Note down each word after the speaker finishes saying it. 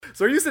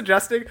So are you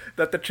suggesting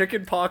that the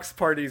chicken pox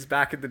parties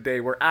back in the day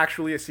were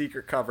actually a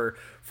secret cover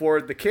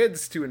for the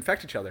kids to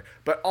infect each other,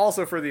 but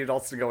also for the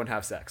adults to go and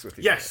have sex with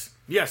each other?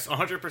 Yes,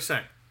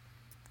 100%.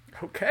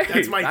 Okay.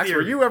 That's my Max,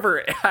 theory. were you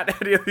ever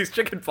at any of these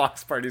chicken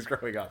pox parties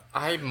growing up?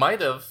 I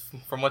might have,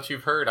 from what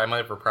you've heard, I might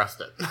have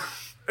repressed it.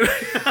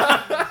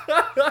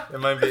 It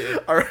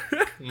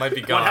might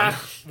be gone.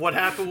 What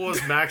happened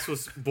was Max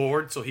was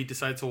bored, so he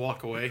decided to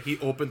walk away. He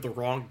opened the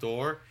wrong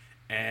door,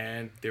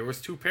 and there was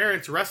two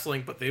parents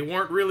wrestling, but they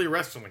weren't really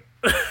wrestling.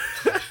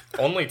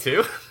 Only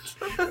two?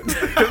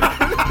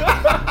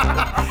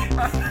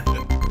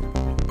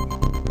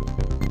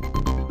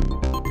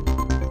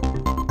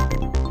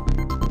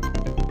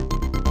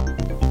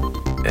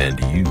 And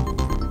you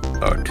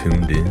are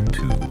tuned in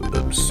to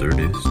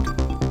Absurdist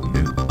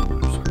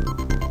News.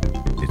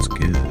 It's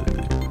good.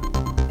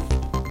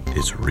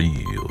 It's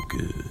real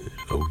good.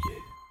 Oh, yeah.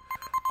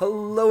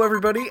 Hello,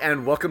 everybody,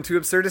 and welcome to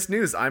Absurdist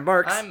News. I'm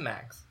Marks. I'm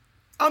Max.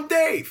 I'm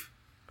Dave.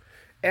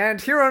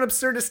 And here on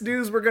Absurdist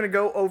News, we're going to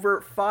go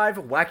over 5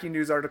 wacky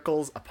news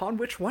articles, upon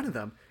which one of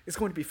them is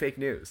going to be fake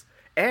news.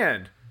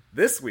 And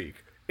this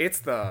week, it's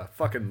the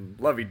fucking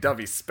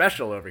lovey-dovey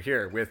special over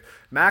here with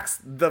Max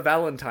the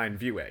Valentine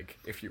Viewegg,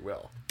 if you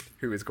will,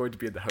 who is going to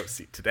be in the host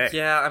seat today.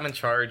 Yeah, I'm in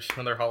charge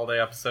on their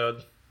holiday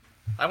episode.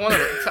 I want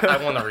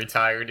to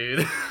retire,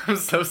 dude. I'm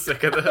so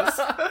sick of this.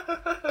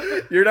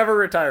 You're never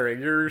retiring.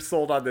 You're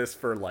sold on this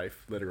for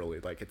life, literally.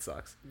 Like, it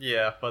sucks.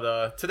 Yeah,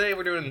 but today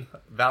we're doing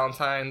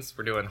Valentine's,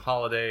 we're doing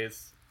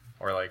holidays,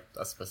 or like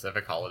a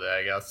specific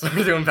holiday, I guess.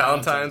 We're doing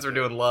Valentine's, we're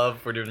doing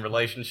love, we're doing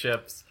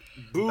relationships.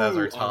 Boo That's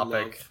our on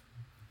topic.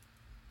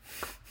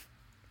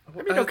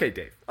 I mean, okay,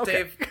 Dave. Okay.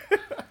 Dave,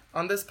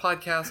 on this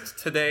podcast,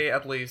 today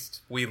at least,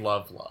 we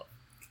love love.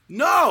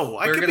 No,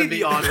 I We're could gonna be be-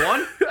 the odd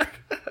one.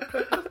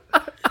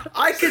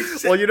 I could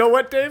say, Well, you know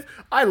what, Dave?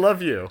 I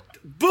love you.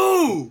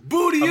 boo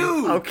to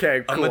you. Okay,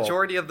 A cool.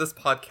 majority of this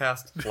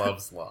podcast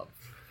loves love.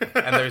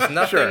 And there's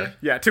nothing Sure.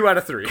 Yeah, 2 out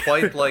of 3.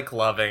 quite like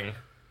loving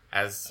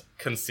as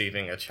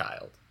conceiving a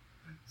child.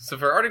 So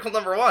for article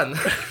number 1...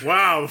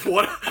 Wow,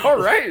 what?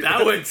 All right.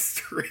 That went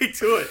straight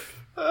to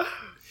it.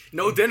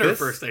 No dinner This-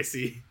 first, I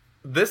see.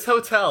 This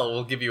hotel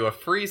will give you a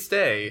free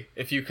stay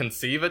if you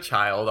conceive a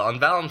child on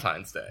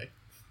Valentine's Day.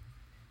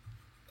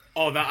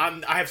 Oh,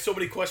 I have so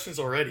many questions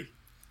already.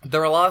 There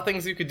are a lot of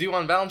things you could do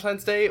on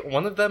Valentine's Day.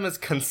 One of them is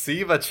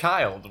conceive a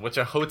child, which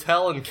a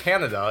hotel in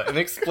Canada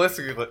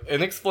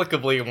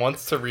inexplicably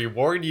wants to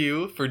reward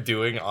you for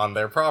doing on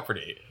their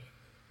property.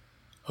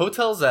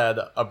 Hotel Z,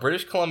 a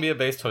British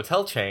Columbia-based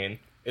hotel chain,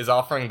 is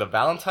offering the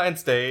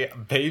Valentine's Day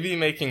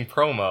baby-making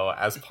promo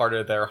as part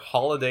of their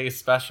holiday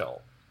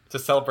special. To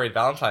celebrate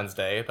Valentine's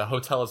Day, the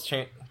hotel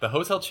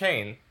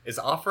chain is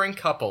offering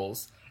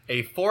couples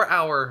a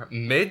 4-hour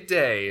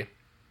midday,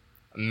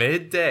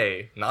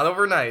 not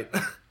overnight,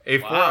 a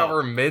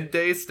 4-hour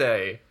midday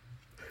stay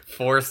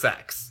for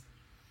sex.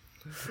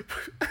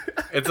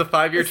 It's a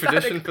 5-year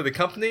tradition for the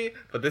company,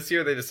 but this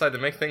year they decided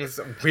to make things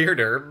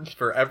weirder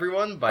for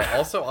everyone by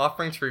also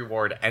offering to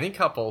reward any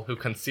couple who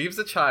conceives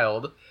a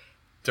child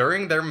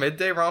during their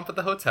midday romp at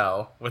the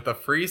hotel with a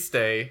free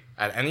stay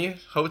at any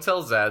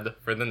Hotel Z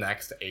for the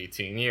next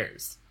 18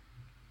 years.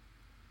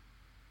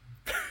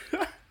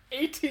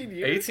 18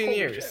 years? 18 Holy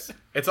years. shit.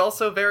 It's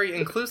also very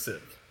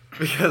inclusive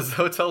because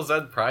Hotel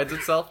Z prides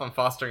itself on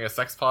fostering a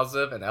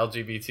sex-positive and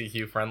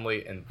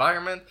LGBTQ-friendly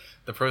environment.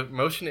 The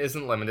promotion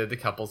isn't limited to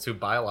couples who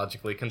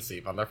biologically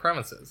conceive on their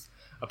premises.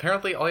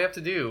 Apparently, all you have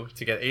to do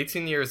to get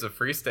 18 years of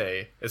free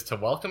stay is to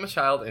welcome a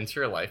child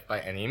into your life by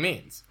any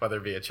means, whether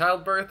via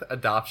childbirth,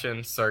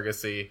 adoption,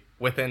 surrogacy,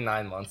 within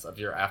 9 months of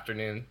your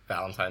afternoon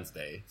Valentine's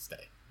Day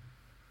stay.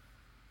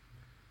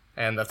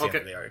 And that's the end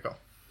of the article.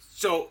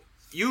 So,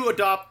 you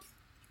adopt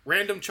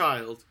random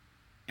child,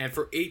 and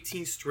for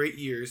 18 straight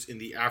years in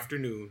the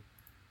afternoon,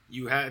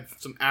 you have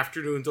some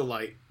afternoon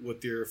delight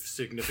with your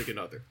significant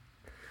other.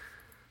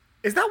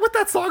 Is that what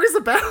that song is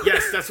about?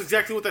 Yes, that's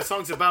exactly what that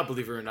song's about,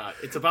 believe it or not.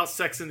 It's about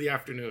sex in the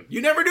afternoon. You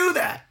never knew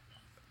that!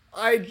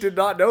 I did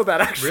not know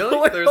that, actually. Really?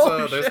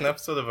 Holy There's shit. an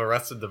episode of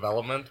Arrested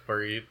Development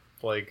where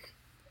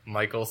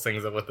Michael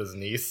sings it with his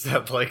niece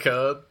at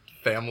a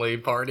family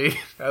party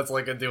as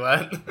a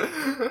duet.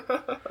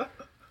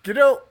 You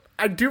know,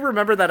 I do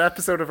remember that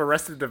episode of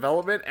Arrested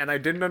Development, and I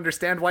didn't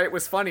understand why it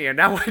was funny, and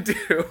now I do.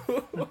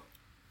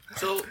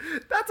 So,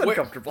 That's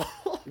uncomfortable.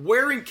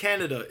 where in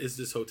Canada is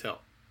this hotel?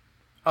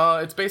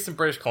 It's based in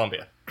British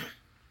Columbia.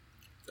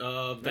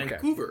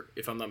 Vancouver,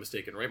 if I'm not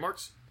mistaken, right,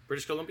 Marks?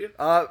 British Columbia?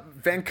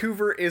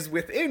 Vancouver is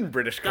within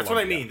British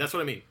Columbia. That's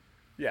what I mean.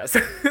 Yes.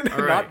 right.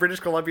 Not British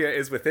Columbia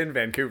is within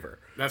Vancouver.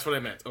 That's what I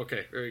meant.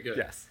 Okay, very good.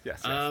 Yes.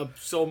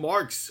 So,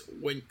 Marks,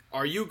 when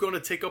are you going to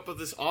take up with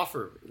this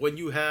offer when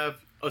you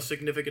have a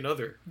significant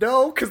other?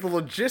 No, because the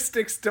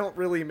logistics don't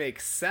really make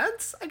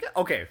sense.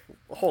 Okay,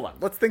 hold on.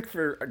 Let's think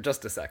for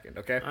just a second,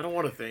 okay? I don't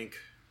want to think.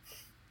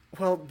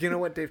 Well, you know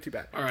what, Dave? Too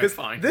bad. All right, 'Cause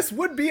fine. This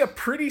would be a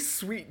pretty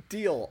sweet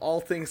deal, all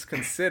things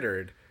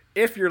considered,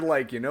 if you're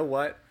like, you know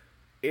what?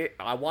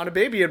 I want a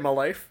baby in my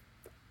life.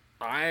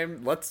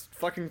 Let's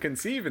fucking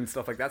conceive and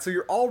stuff like that. So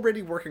you're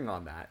already working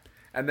on that.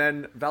 And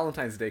then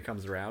Valentine's Day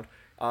comes around.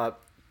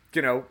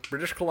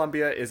 British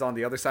Columbia is on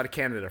the other side of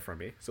Canada from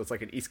me, so it's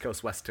like an East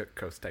Coast, West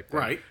Coast type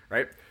thing.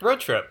 Right? Road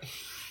trip.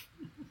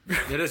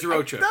 It is a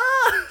road trip.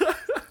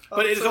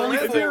 But it is only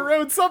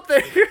road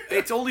something.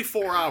 It's only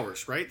 4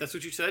 hours, right? That's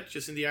what you said,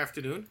 just in the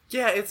afternoon?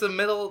 Yeah, it's a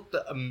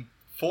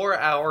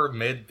 4-hour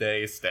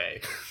midday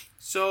stay.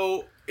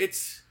 So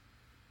it's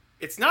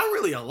not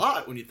really a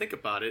lot when you think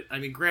about it. I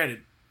mean,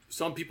 granted,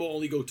 some people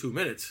only go 2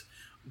 minutes.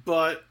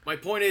 But my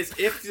point is,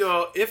 if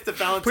the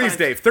Valentine's... Please,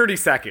 Dave, 30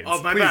 seconds.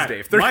 Oh, my Please, bad.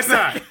 Dave, 30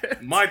 seconds.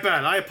 My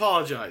bad. I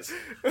apologize.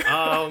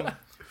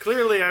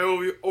 Clearly,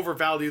 I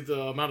overvalued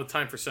the amount of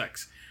time for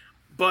sex.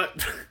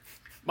 But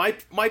my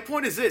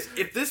point is this.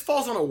 If this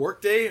falls on a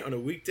workday, on a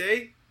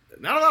weekday,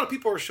 not a lot of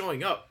people are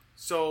showing up.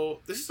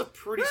 So this is a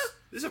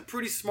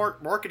pretty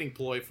smart marketing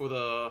ploy for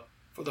the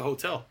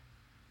hotel.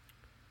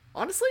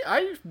 Honestly,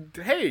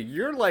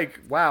 you're like,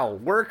 wow,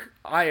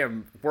 I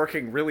am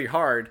working really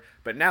hard,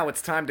 but now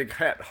it's time to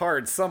get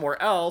hard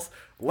somewhere else.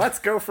 Let's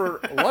go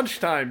for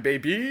lunchtime,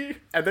 baby.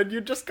 And then you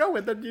just go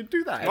and then you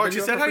do that. Mark,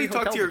 is that how you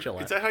talk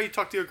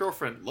to your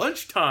girlfriend?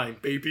 Lunchtime,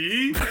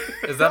 baby.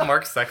 Is that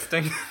Mark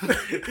sexting?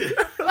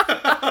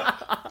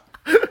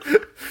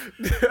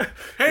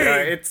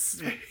 Hey,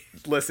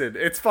 listen,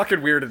 it's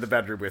fucking weird in the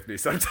bedroom with me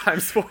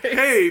sometimes, boys.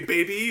 Hey,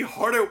 baby,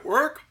 hard at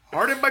work,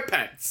 hard in my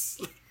pants.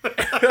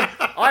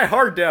 I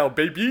hard down,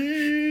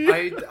 baby.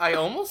 I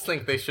almost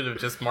think they should have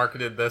just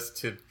marketed this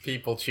to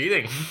people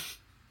cheating.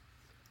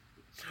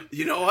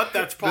 You know what?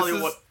 That's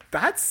probably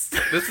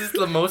This is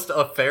the most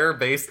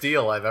affair-based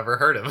deal I've ever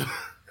heard of.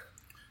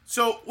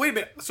 So, wait a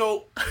minute.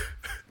 So,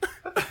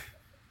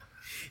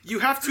 you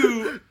have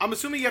to... I'm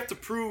assuming you have to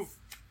prove...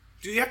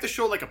 Do you have to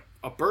show, like,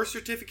 a birth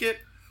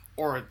certificate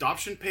or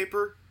adoption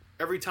paper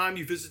every time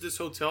you visit this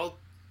hotel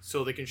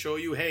so they can show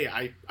you, hey,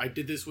 I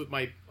did this with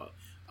my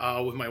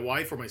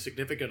wife or my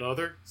significant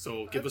other,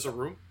 so give us a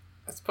room?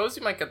 I suppose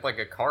you might get, like,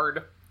 a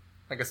card.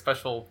 Like a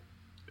special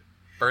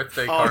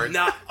birthday card.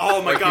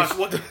 Oh my gosh,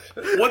 what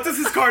does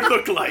this card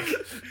look like?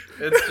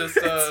 It's just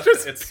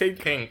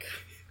pink.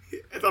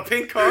 It's a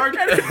pink card?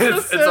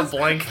 It's a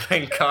blank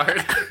pink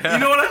card. You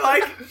know what I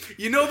like?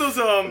 You know those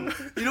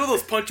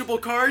punchable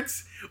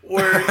cards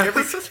where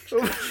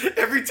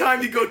every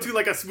time you go to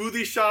like a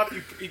smoothie shop,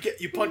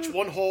 you punch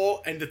one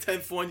hole and the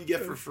 10th one you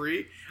get for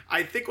free.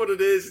 I think what it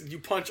is, you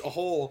punch a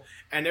hole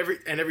and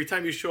every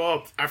time you show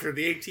up after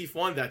the 18th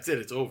one, that's it.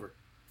 It's over.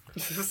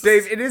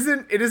 Dave, it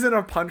isn't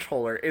a punch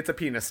holer. It's a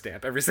penis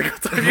stamp every single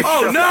time you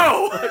show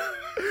no! up.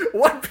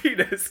 One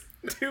penis,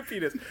 2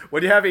 penis.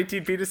 When you have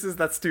 18 penises,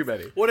 that's too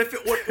many. What if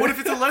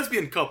it's a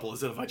lesbian couple?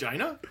 Is it a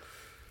vagina?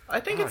 I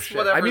think it's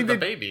whatever the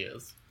baby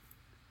is.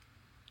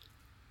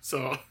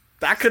 So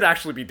that could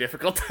actually be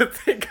difficult to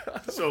think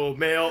of. So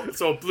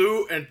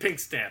blue and pink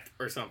stamp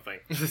or something.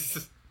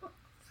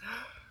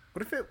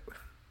 What if it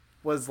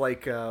was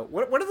like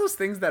what are those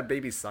things that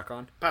babies suck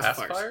on?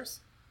 Pacifiers?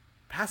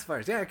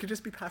 Pacifiers, yeah, it could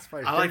just be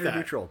pacifiers. I like that.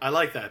 Neutral. I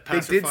like that.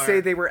 Pacifier. They did say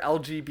they were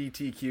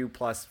LGBTQ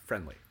plus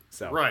friendly.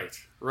 So right.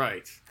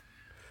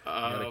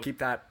 Gotta keep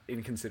that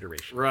in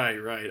consideration. Right.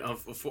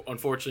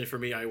 Unfortunately for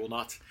me, I will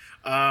not.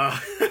 But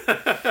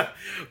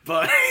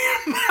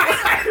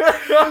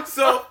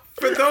so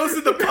for those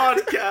in the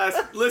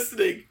podcast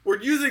listening, we're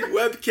using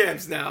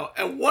webcams now,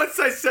 and once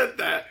I said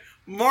that,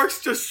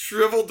 Mark's just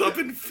shriveled up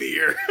in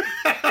fear.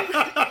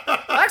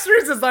 Max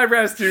raised his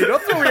eyebrows too.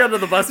 Don't throw me under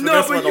the bus for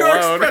this one alone. No,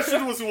 but your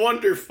expression was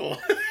wonderful.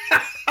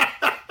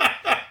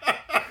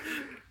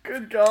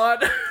 Good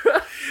God.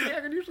 I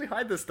can usually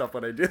hide this stuff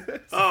when I do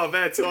this. Oh,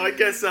 man. So I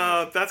guess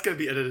that's going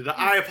to be edited.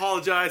 I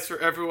apologize for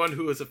everyone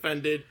who was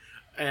offended.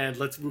 And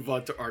let's move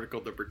on to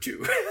article number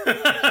 2.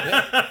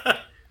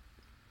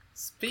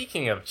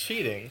 Speaking of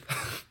cheating...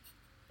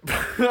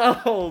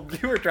 Oh,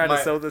 you were trying to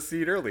sow the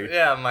seed early.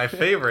 Yeah, my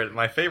favorite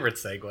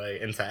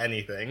segue into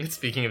anything.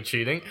 Speaking of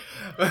cheating,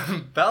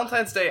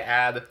 Valentine's Day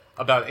ad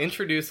about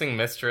introducing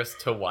mistress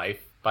to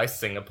wife by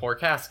Singapore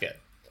Casket.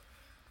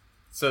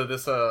 So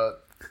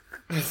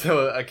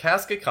a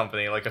casket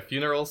company, like a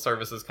funeral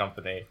services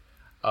company,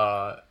 put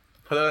out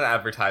an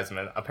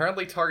advertisement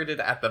apparently targeted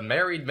at the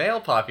married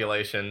male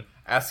population,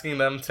 asking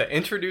them to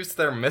introduce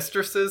their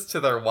mistresses to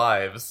their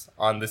wives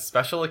on this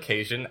special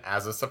occasion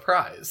as a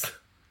surprise.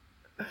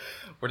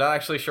 We're not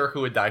actually sure who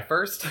would die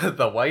first,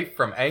 the wife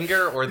from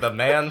anger or the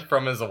man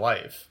from his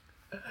wife.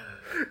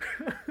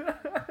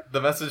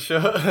 The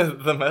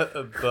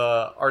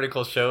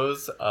article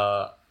shows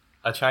a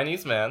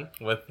Chinese man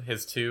with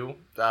his 2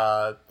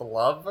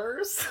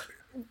 lovers.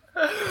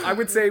 I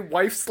would say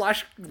wife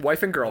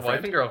and girlfriend.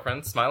 Wife and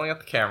girlfriend smiling at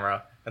the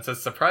camera and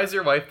says, "Surprise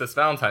your wife this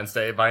Valentine's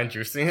Day by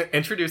introducing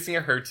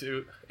her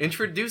to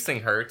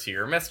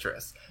your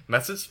mistress."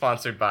 Message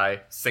sponsored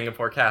by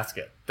Singapore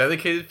Casket,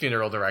 dedicated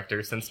funeral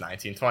director since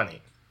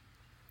 1920.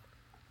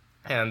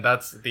 And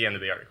that's the end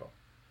of the article.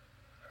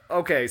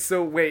 Okay,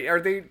 so wait, are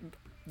they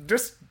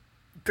just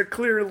to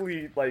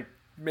clearly like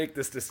make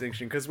this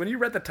distinction? Because when you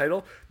read the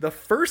title, the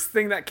first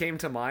thing that came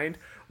to mind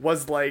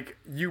was like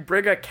you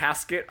bring a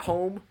casket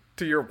home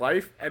to your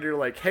wife and you're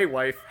like, hey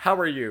wife, how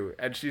are you?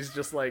 And she's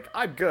just like,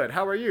 I'm good,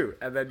 how are you?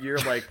 And then you're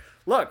like,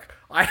 look,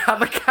 I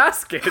have a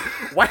casket.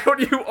 Why don't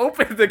you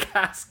open the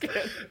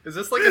casket? Is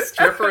this like a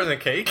stripper in a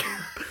cake?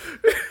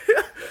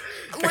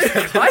 Like,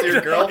 It's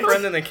your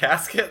girlfriend in a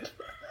casket?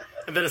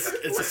 And then it's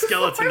a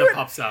skeleton that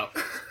pops out.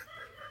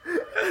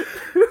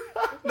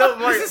 No,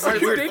 Mark,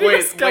 dating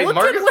a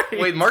skeleton?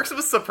 wait, Marks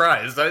was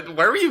surprised.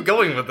 Where were you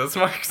going with this,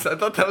 Marks? I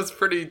thought that was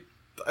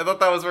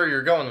where you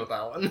were going with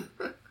that one.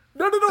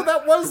 No,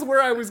 that was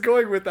where I was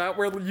going with that,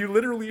 where you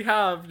literally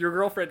have your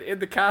girlfriend in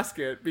the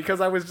casket,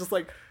 because I was just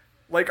like,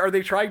 are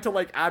they trying to,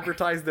 like,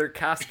 advertise their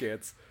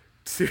caskets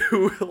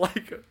to,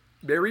 like,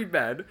 married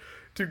men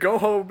to go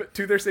home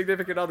to their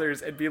significant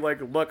others and be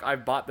like, look,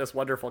 I've bought this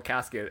wonderful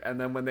casket, and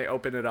then when they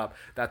open it up,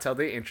 that's how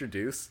they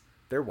introduce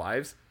their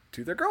wives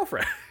to their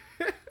girlfriend.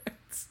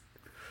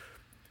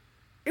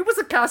 It was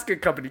a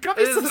casket company. Cut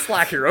me some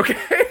slack here, okay?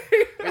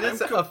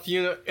 It's a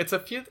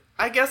few.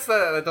 I guess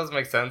that does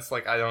make sense.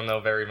 Like, I don't know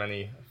very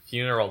many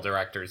funeral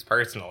directors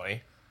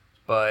personally,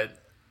 but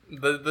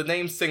the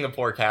name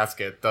Singapore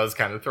Casket does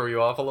kind of throw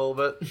you off a little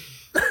bit.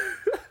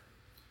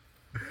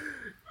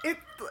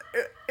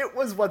 It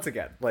was, once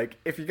again, like,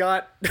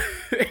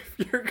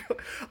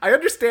 I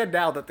understand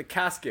now that the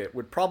casket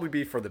would probably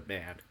be for the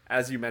man,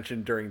 as you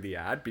mentioned during the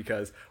ad,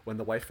 because when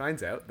the wife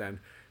finds out, then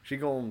she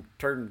gonna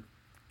turn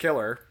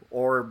killer,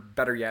 or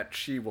better yet,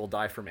 she will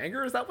die from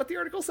anger. Is that what the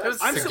article says?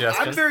 I'm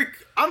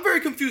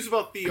very confused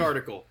about the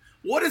article.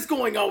 What is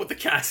going on with the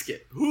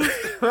casket?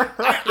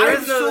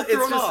 I'm so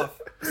thrown off.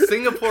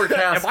 Singapore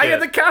Casket. Am I in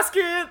the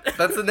casket?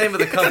 That's the name of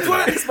the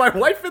company. Is my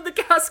wife in the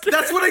casket?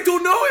 That's what I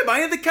don't know. Am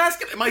I in the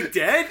casket? Am I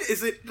dead?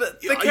 Is it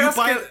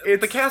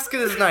The casket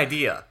is an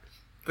idea.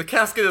 The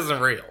casket isn't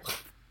real.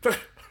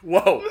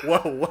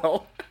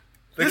 Whoa.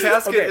 The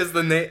casket is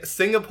the name.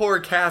 Singapore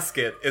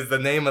Casket is the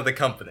name of the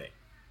company.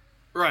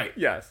 Right.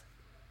 Yes.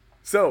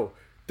 So,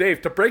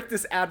 Dave, to break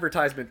this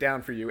advertisement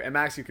down for you, and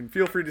Max, you can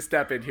feel free to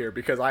step in here,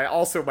 because I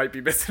also might be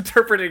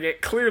misinterpreting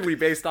it clearly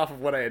based off of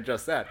what I had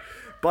just said.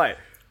 But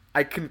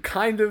I can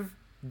kind of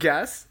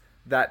guess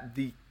that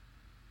the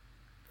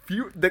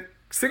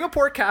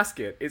Singapore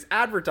Casket is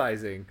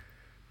advertising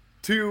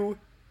to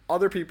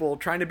other people,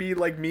 trying to be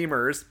like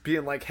memers,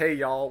 being like, hey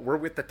y'all, we're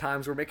with the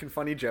times, we're making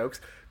funny jokes,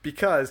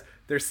 because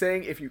they're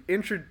saying if you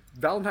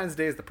Valentine's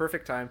Day is the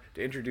perfect time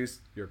to introduce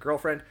your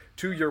girlfriend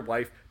to your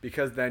wife,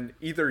 because then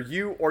either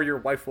you or your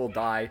wife will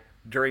die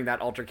during that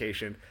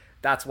altercation.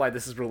 That's why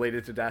this is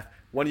related to death.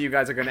 One of you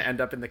guys are going to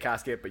end up in the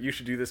casket, but you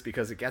should do this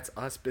because it gets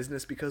us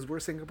business, because we're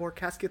Singapore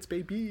Caskets,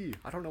 baby.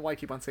 I don't know why I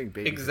keep on saying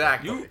baby.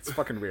 Exactly. It's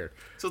fucking weird.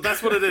 So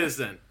that's what it is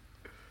then.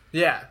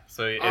 Yeah.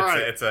 So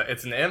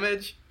it's an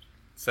image.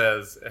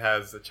 It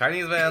has a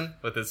Chinese man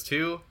with his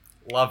two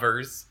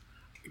lovers.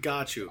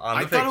 Got you.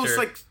 I thought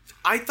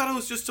it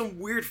was just some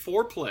weird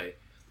foreplay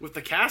with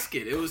the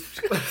casket. It was.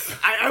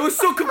 I was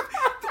so.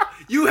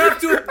 You have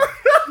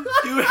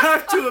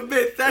to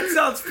admit that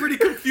sounds pretty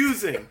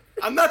confusing.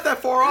 I'm not that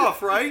far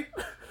off, right?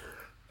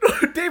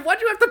 Dave,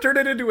 why'd you have to turn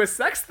it into a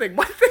sex thing?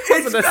 My thing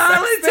wasn't It's a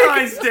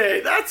Valentine's sex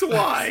Day. That's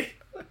why.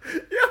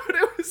 Yeah, but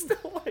it was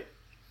still like.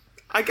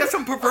 I guess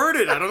I'm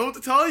perverted. I don't know what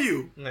to tell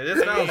you. It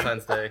is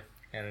Valentine's Day,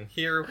 and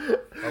here,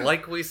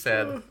 like we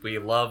said, we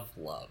love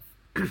love.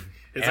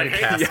 It's and like,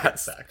 casket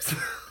sex.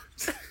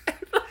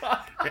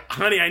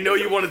 Honey, I know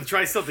you wanted to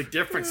try something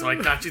different, so I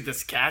got you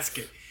this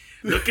casket.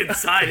 Look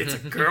inside, it's a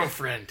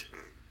girlfriend.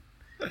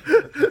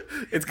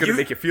 It's gonna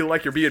make you feel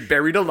like you're being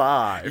buried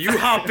alive. You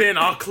hop in,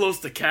 I'll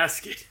close the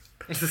casket.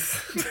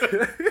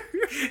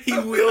 He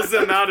wheels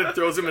them out and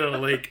throws them in a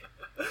lake.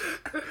 And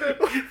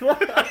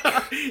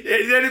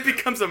then it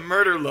becomes a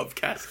murder love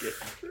casket.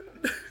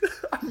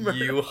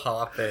 You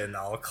hop in,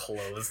 I'll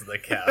close the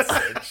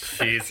casket.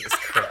 Jesus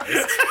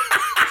Christ.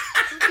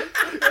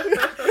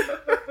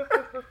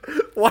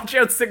 Watch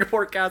out,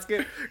 Singapore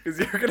Casket, because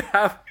you're going to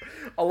have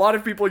a lot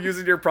of people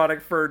using your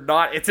product for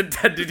not its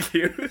intended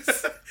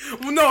use.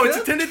 Well, no, it's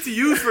intended to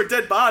use for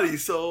dead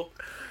bodies, so...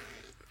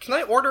 Can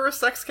I order a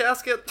sex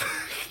casket?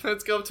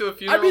 Let's go up to a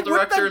funeral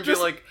director and be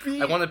like,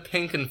 I want it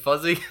pink and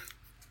fuzzy.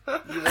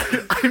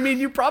 I mean,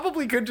 you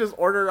probably could just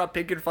order a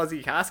pink and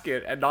fuzzy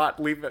casket and not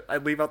leave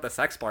out the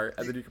sex part,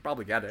 and then you could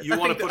probably get it.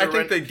 I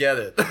think they get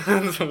it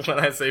when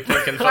I say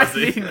pink and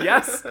fuzzy. I mean,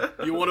 yes.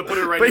 You want to put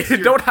it right but next you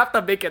to your... don't have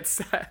to make it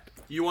sad.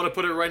 You want to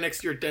put it right next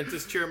to your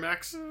dentist chair,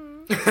 Max?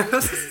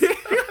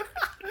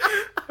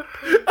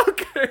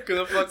 Okay,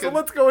 so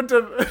let's go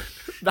into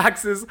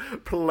Max's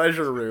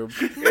pleasure room.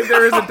 And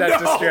there is a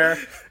dentist chair,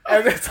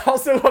 and it's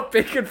also a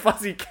pink and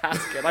fuzzy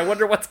casket. I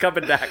wonder what's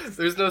coming next.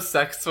 There's no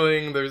sex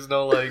swing, there's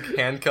no, like,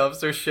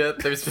 handcuffs or shit.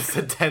 There's just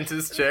a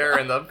dentist chair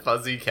and a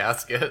fuzzy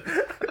casket.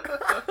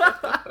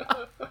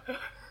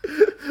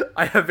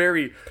 I have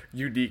very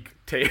unique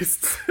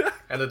tastes.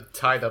 And a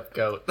tied-up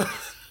goat.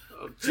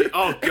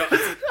 Oh, God.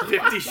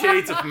 50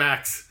 Shades of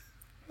Max.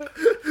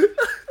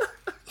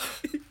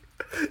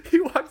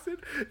 He walks in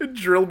and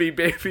drill me,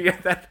 baby,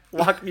 and then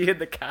lock me in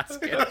the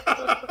casket.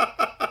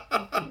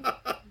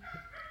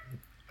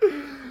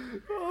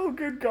 Oh,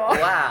 good God.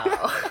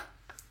 Wow.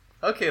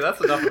 Okay,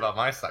 that's enough about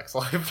my sex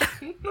life.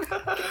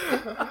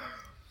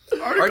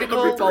 Article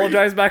number 3.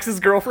 Apologize, Max's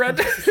girlfriend.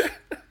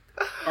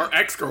 Our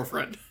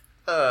ex-girlfriend.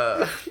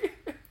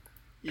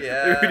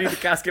 Yeah. We need a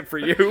casket for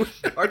you.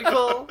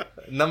 Article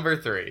number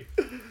 3.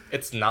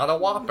 It's not a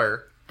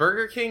Whopper.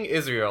 Burger King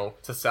Israel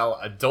to sell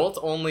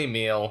adult-only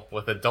meal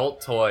with adult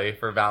toy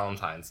for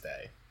Valentine's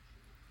Day.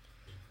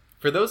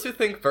 For those who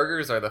think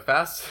burgers are the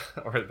fast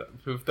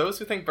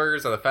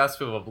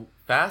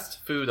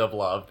food of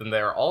love, then they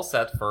are all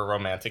set for a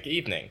romantic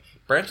evening.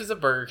 Branches of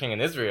Burger King in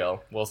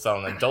Israel will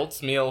sell an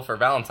adult's meal for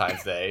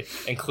Valentine's Day,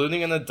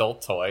 including an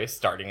adult toy,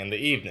 starting in the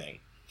evening.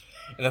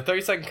 In a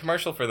 30-second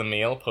commercial for the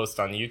meal posted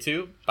on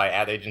YouTube by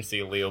ad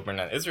agency Leo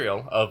Burnett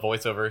Israel, a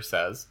voiceover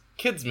says,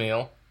 "Kids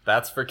meal,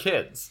 that's for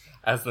kids,"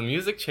 as the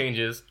music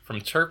changes from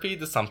chirpy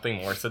to something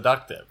more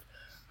seductive.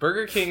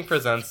 Burger King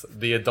presents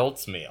the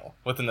adult's meal,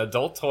 with an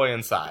adult toy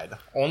inside,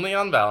 only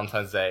on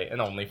Valentine's Day and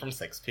only from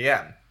 6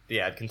 p.m.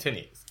 The ad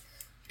continues.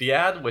 The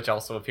ad, which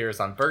also appears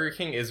on Burger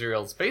King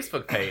Israel's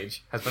Facebook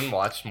page, has been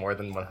watched more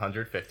than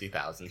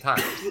 150,000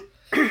 times.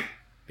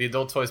 The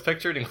adult toys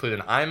pictured include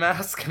an eye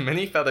mask,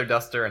 mini feather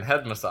duster, and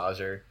head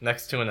massager,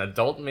 next to an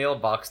adult meal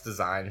box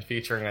design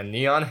featuring a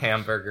neon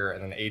hamburger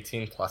and an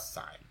 18-plus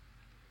sign.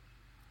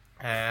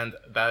 And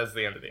that is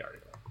the end of the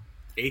article.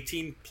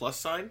 18-plus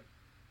sign?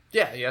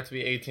 Yeah, you have to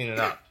be 18 and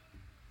up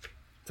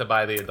to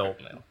buy the adult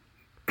meal.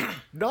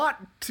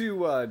 Not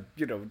to,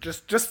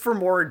 just for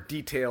more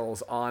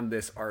details on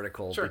this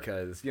article, Sure.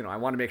 because, I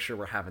want to make sure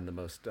we're having the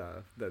most,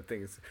 the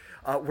things.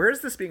 Where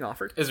is this being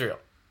offered? Israel.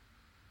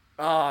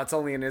 Oh, it's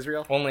only in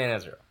Israel? Only in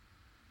Israel.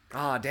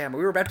 Ah, damn,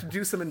 we were about to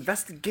do some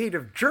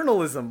investigative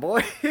journalism,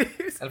 boys.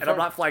 And I'm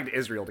not flying to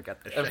Israel to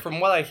get this And shit. from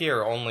what I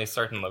hear, only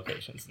certain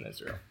locations in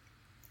Israel.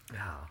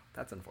 Oh,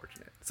 that's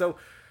unfortunate. So,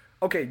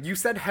 okay, you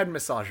said head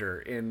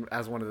massager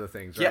as one of the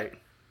things, Yeah. right?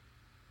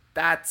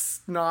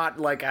 That's not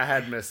like a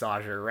head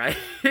massager, right?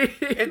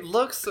 It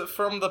looks,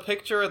 from the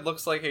picture, it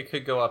looks like it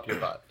could go up your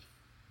butt.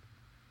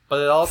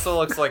 But it also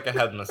looks like a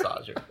head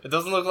massager. It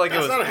doesn't look like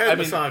That's it was... not a head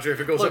massager if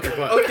it goes up your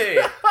butt. Okay.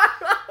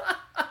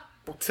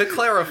 To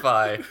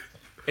clarify,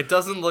 it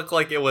doesn't look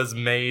like it was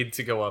made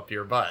to go up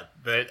your butt.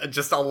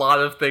 Just a lot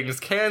of things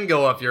can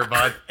go up your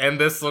butt, and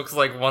this looks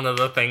like one of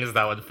the things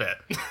that would fit.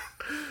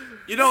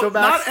 So Max,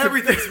 not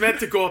everything's meant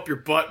to go up your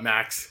butt,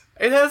 Max.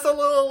 It has a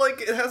little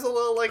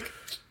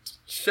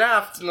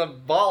shaft and a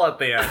ball at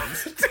the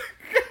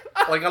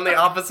end. Like on the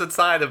opposite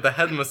side of the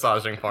head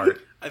massaging part.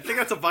 I think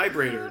that's a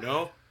vibrator,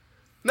 no?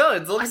 No,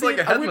 it looks like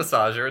a head would-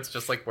 massager. It's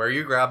just like where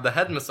you grab the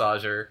head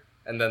massager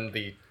and then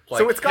the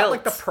so it's got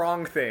like the hilt.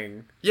 prong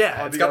thing.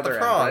 Yeah, on it's got the other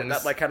end, right? prongs.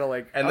 That like kind of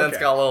like, and then it's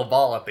got a little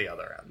ball at the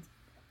other end.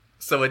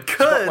 So it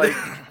could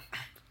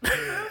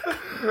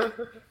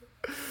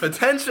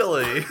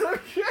potentially.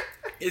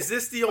 Is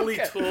this the only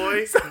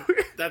toy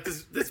that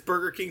this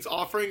Burger King's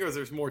offering, or is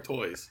there more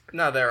toys?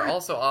 No, they're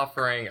also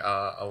offering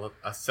a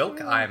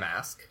silk eye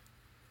mask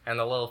and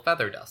a little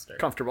feather duster.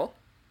 comfortable.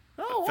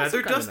 Oh, Feather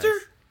also kinda duster?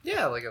 nice.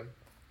 Yeah, like a.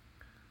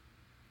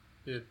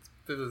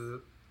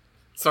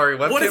 Sorry,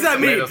 what? What does that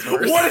mean? What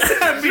does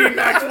that mean,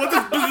 Max? What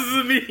does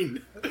it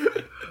mean?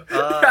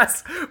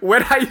 Yes,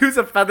 when I use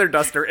a feather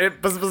duster,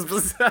 it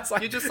that's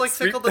like You just like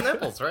sweet tickle the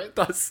nipples, right?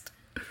 dust.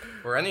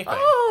 Or anything.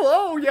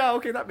 Oh, yeah,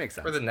 okay, that makes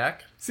sense. Or the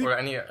neck. See- Or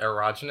any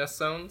erogenous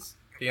zones.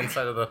 The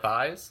inside of the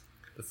thighs.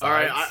 The sides. All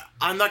right,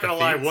 I'm not gonna The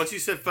lie. feet. Once you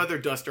said feather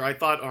duster, I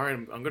thought, all right,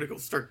 I'm gonna go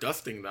start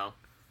dusting now.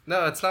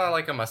 No, it's not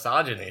like a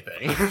misogyny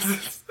thing.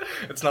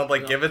 It's not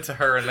like give it to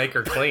her and make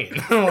her clean.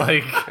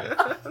 Like,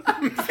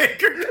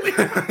 Make her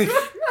clean.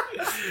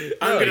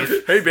 I'm gonna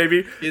Hey,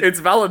 baby, it's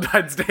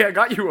Valentine's Day. I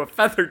got you a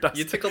feather duster.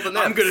 you tickle the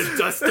nips. I'm gonna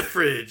dust the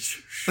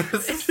fridge.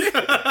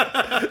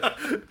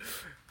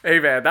 Hey,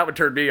 man, that would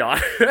turn me on.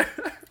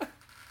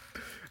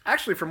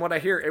 Actually, from what I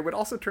hear, it would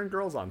also turn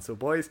girls on. So,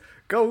 boys,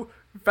 go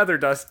feather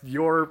dust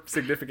your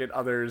significant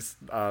other's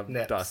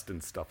Nips. dust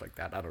and stuff like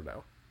that. I don't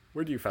know.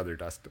 Where do you feather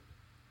dust?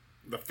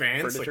 The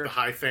fans, Furniture? like the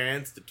high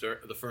fans,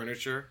 the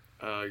furniture,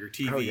 your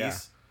TVs. Oh, yeah.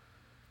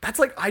 That's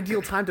like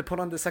ideal time to put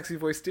on the sexy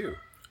voice too.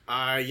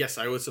 Yes,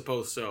 I would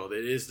suppose so.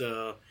 It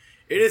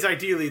is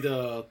ideally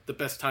the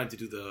best time to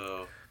do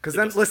the. Because the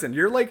then, dust. listen,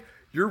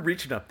 you're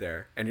reaching up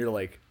there and you're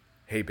like,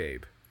 hey,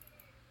 babe,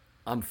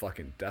 I'm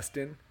fucking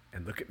dusting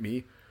and look at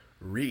me.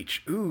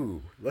 Reach.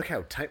 Ooh, look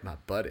how tight my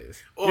butt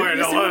is. Oh,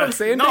 You see what I'm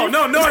saying? No, Dave?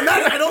 no,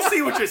 I don't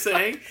see what you're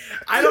saying.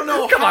 I don't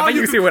know. Come how on, but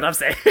you could- see what I'm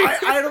saying.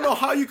 I don't know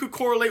how you could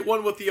correlate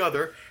one with the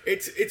other.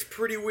 It's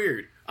pretty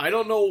weird. I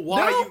don't know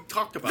why No. you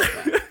talked about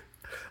that.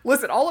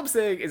 Listen, all I'm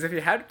saying is if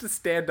you had to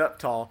stand up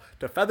tall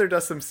to feather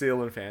dust some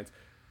ceiling fans,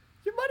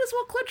 you might as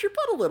well clench your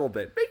butt a little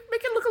bit.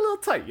 Make it look a little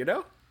tight, you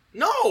know? A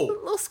No,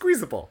 little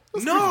squeezable.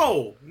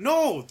 no,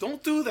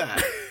 don't do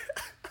that.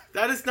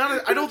 That is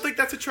not. I don't think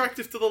that's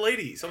attractive to the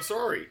ladies. I'm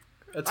sorry.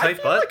 A I tight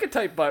feel butt? like a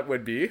tight butt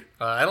would be.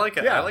 I like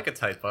it. Yeah. I like a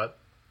tight butt.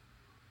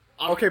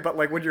 Okay, but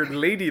like when you're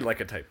lady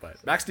like a tight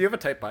butt. Max, do you have a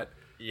tight butt?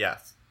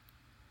 Yes.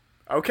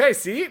 Okay,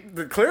 see?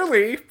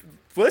 Clearly,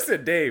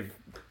 listen, Dave,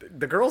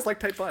 the girls like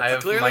tight butts. I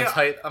have Clearly,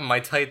 my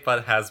tight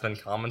butt has been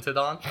commented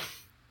on.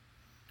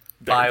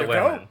 by you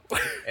women go.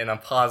 in a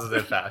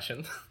positive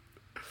fashion.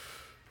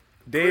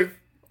 Dave,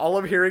 all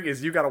I'm hearing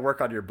is you got to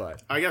work on your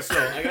butt. I guess so.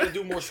 I gotta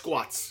do more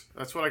squats.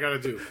 That's what I gotta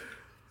do.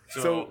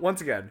 So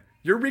once again,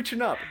 you're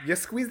reaching up. You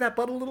squeeze that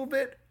butt a little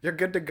bit, you're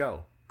good to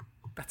go.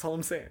 That's all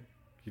I'm saying.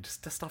 You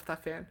just dust off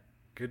that fan,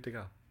 good to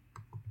go.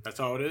 That's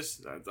how it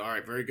is. All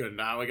right, very good.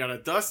 Now I gotta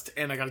dust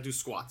and I gotta do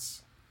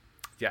squats.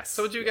 Yes.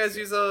 So would you guys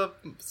use a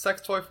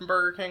sex toy from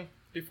Burger King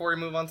before we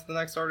move on to the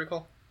next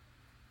article?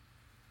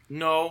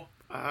 No,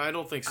 I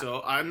don't think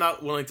so. I'm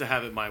not willing to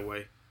have it my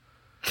way.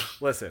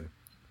 Listen.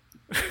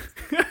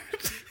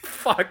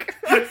 Fuck.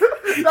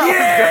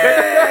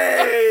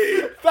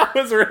 Yay! That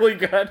was really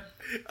good.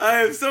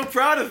 I am so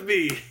proud of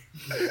me.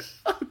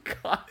 Oh,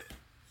 God.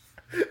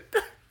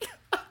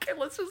 Okay,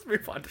 let's just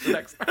move on to the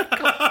next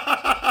article.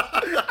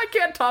 I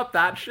can't top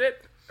that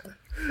shit.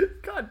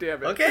 God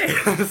damn it. Okay,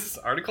 this is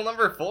article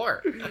number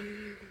 4.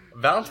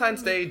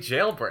 Valentine's Day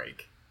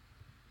jailbreak.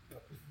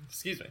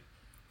 Excuse me.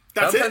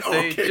 That's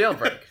Valentine's it? Day Okay.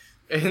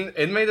 jailbreak.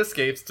 Inmate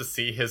escapes to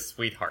see his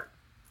sweetheart.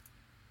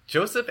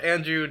 Joseph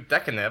Andrew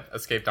Dekanip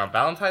escaped on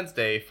Valentine's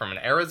Day from an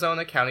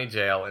Arizona county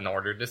jail in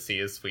order to see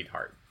his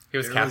sweetheart. He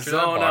was captured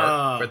at a bar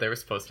Arizona. where they were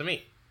supposed to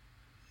meet.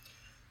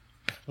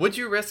 Would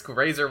you risk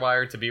razor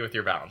wire to be with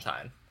your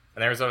Valentine?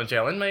 An Arizona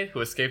jail inmate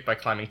who escaped by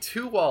climbing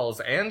 2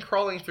 walls and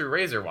crawling through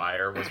razor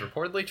wire was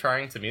reportedly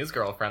trying to meet his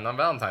girlfriend on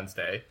Valentine's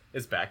Day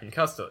is back in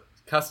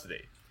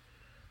custody.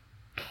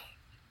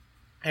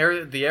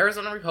 The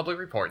Arizona Republic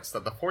reports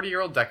that the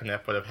 40-year-old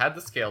Dekanip would have had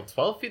to scale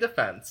 12 feet of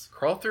fence,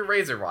 crawl through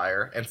razor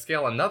wire, and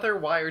scale another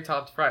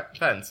wire-topped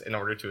fence in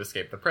order to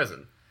escape the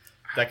prison.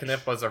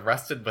 Dekanip was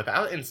arrested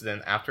without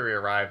incident after he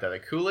arrived at a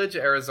Coolidge,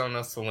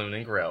 Arizona saloon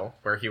and grill,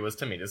 where he was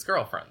to meet his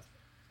girlfriend.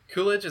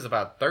 Coolidge is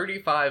about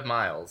 35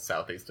 miles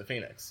southeast of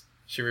Phoenix.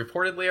 She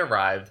reportedly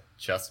arrived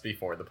just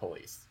before the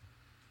police.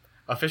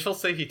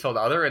 Officials say he told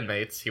other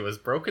inmates he was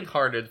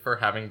brokenhearted for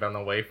having been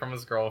away from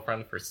his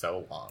girlfriend for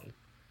so long.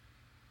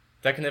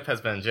 Dekanip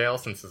has been in jail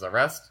since his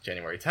arrest,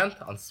 January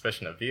 10th, on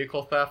suspicion of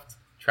vehicle theft,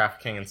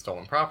 trafficking in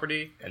stolen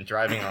property, and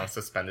driving on a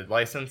suspended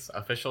license.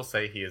 Officials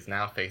say he is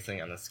now facing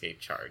an escape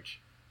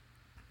charge.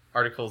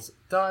 Article's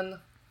done,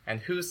 and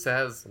who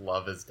says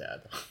love is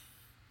dead?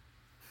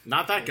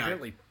 Not that guy.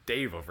 Apparently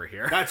Dave over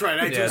here. That's right.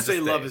 I Yeah, just say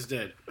just love Dave. is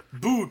dead.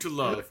 Boo to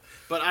love.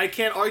 But I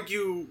can't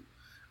argue.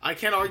 I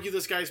can't argue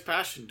this guy's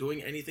passion,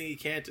 doing anything he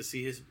can to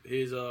see his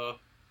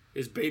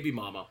baby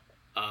mama,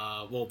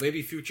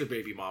 future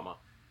baby mama,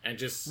 and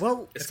just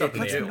Well, It's let's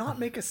something new. not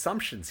make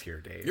assumptions here,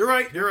 Dave. You're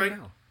right. You're Never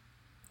right. know.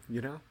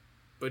 You know?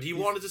 But he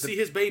wanted to see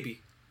his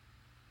baby.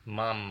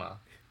 Mama.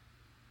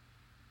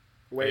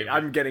 Wait, Maybe.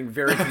 I'm getting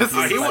very confused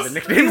He by wa- the he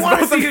nicknames wanted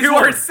to both see of his you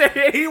are woman.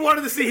 saying. He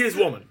wanted to see his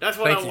woman. That's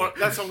what Thank I you. want.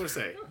 That's what I'm going to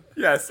say.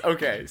 Yes,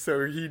 okay.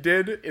 So he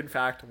did, in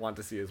fact, want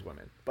to see his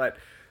women. But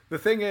the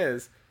thing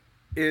is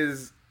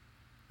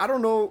I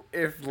don't know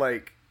if,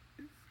 like,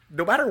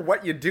 no matter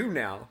what you do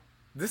now,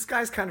 this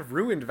guy's kind of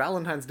ruined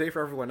Valentine's Day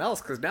for everyone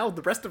else, because now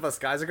the rest of us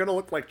guys are going to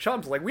look like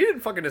chumps. Like, we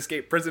didn't fucking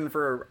escape prison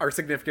for our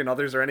significant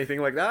others or anything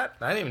like that.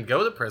 I didn't even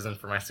go to prison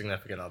for my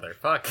significant other.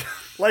 Fuck.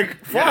 Like,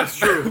 fuck. Yeah, that's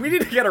true. We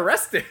need to get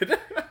arrested.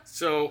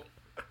 So,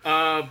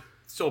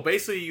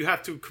 basically, you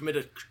have to commit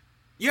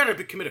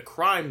a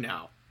crime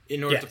now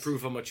in order to Yes.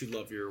 prove how much you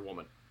love your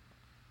woman.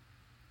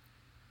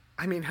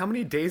 I mean, how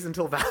many days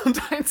until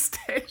Valentine's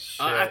Day?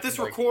 At this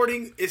like-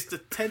 recording, it's the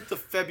 10th of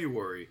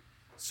February.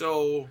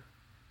 So,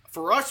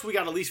 for us, we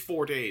got at least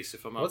 4 days.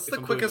 What's if the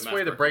I'm doing quickest math way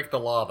to correctly. break the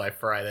law by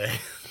Friday?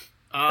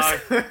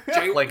 Like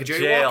Like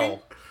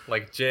jail.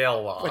 Like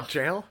jail law. Like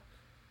jail?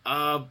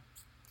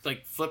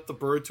 Like flip the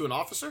bird to an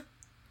officer?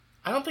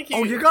 I don't think you...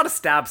 Oh, you gotta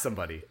stab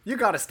somebody. You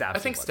gotta stab I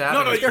think somebody.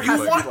 stabbing No, is there you has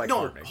to be, want like, no.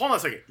 harming. Hold on a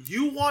second.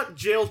 You want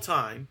jail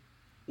time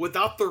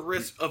without the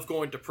risk of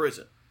going to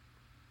prison.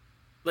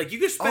 Like you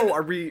could spend, Oh,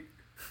 are we...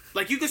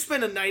 you could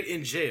spend a night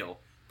in jail,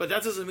 but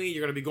that doesn't mean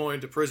you're going to be going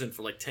to prison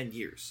for like 10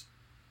 years.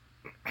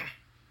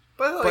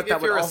 But, like, But that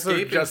if would you're also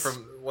escaping just-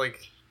 from,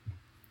 like...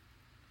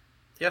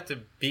 You have to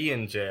be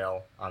in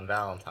jail on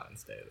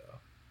Valentine's Day, though.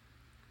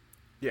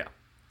 Yeah.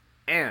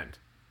 And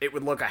it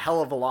would look a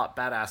hell of a lot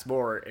badass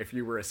more if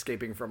you were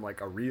escaping from,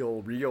 like, a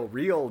real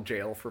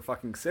jail for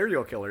fucking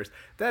serial killers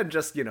than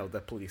just, you know, the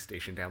police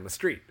station down the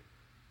street.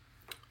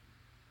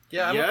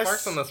 Yeah, I'm Yes. with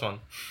Parks on this one.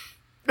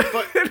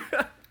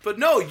 But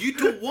no, you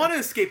don't want to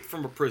escape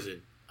from a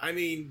prison. I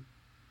mean,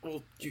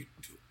 well,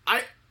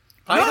 I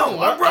No, don't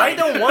want. I'm right. I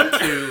don't want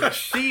to.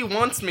 She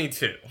wants me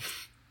to.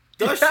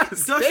 does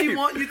Yes, she Dave.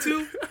 want you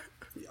to?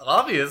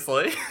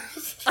 Obviously.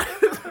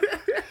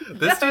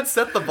 This dude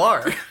set the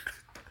bar.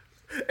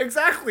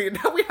 Exactly, and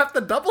now we have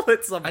to double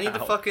it somehow. I need to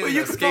fucking Well,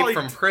 you could escape probably-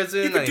 from you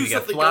prison. could I need do to get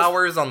something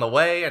flowers on the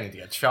way. I need to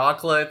get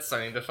chocolates.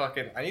 I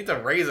need to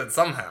raise it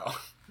somehow.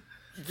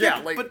 Yeah,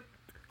 like... but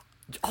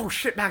Oh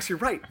shit, Max, you're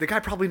right. The guy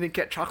probably didn't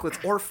get chocolates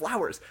or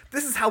flowers.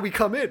 This is how we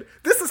come in.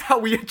 This is how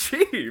we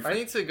achieve. I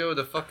need to go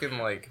to fucking,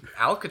 like,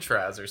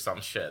 Alcatraz or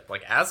some shit.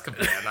 Like,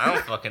 Azkaban. I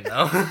don't fucking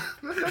know.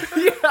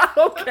 Yeah,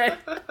 okay.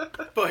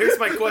 but here's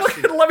my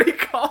question. Let me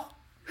call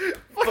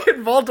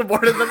fucking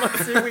Voldemort and then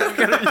let's see if we can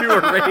get you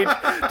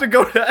arranged to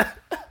go to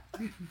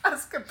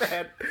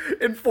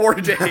 4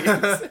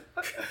 days.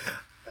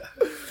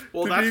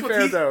 Well, To that's be what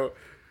fair, he... though,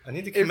 I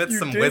need to commit you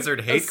some did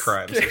wizard hate escape-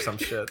 crimes or some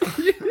shit.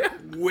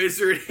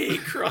 Wizard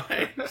hate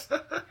crimes.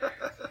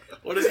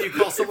 What is it? You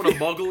call someone a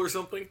muggle or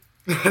something?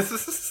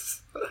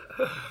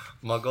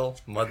 Muggle,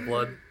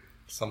 mudblood,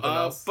 something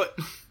else. But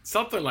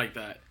something like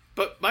that.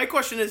 But my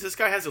question is, this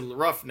guy has it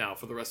rough now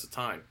for the rest of the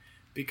time.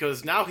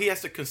 Because now he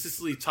has to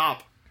consistently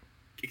top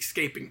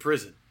escaping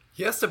prison.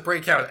 He has to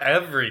break out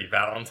every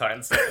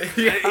Valentine's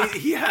Day. And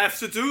he has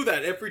to do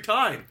that every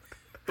time.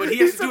 But he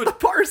has to do set the it.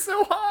 bar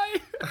so high.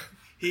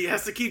 He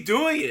has to keep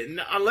doing it.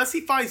 And unless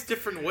he finds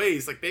different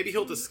ways. Like maybe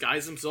he'll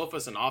disguise himself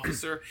as an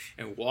officer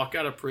and walk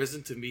out of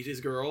prison to meet his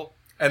girl.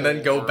 And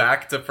then go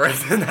back to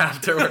prison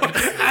afterwards.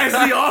 As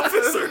the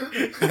officer.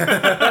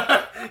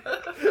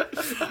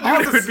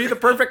 It would be the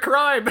perfect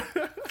crime.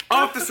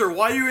 Officer,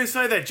 why are you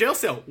inside that jail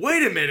cell?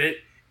 Wait a minute.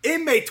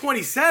 Inmate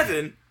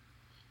 27?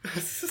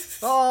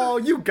 Oh,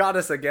 you got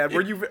us again.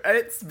 Were you?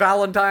 It's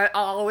Valentine.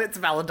 Oh, it's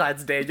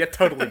Valentine's Day. You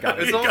totally got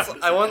It's it. almost,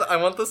 I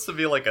want this to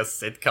be like a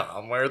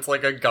sitcom where it's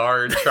like a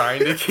guard trying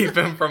to keep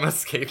him from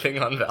escaping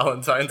on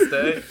Valentine's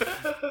Day.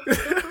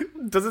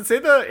 Does it say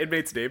the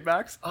inmate's name,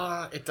 Max?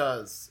 It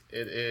does.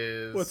 It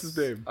is. What's his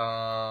name?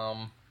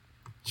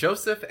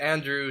 Joseph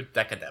Andrew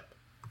Decadep.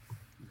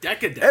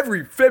 Decadent.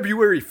 Every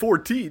February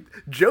 14th,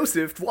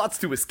 Joseph wants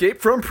to escape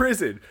from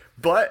prison,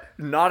 but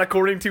not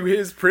according to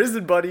his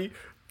prison buddy,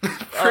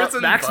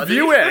 Prison Max buddy?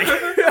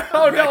 Bueck.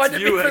 Oh no, I Max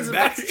didn't mean Bueck. prison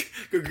buddy.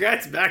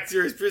 Congrats, Max,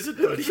 you're his prison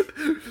buddy.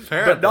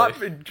 But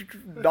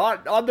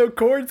not on the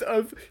chords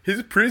of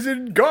his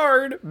prison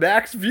guard,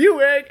 Max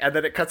Bueck. And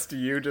then it cuts to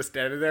you just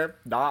standing there.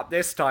 Not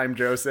this time,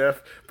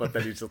 Joseph. But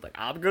then he's just like,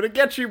 I'm gonna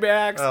get you,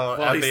 Max. Oh,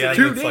 Well, at he's the end,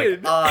 tuned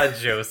it's like, in.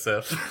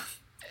 Joseph.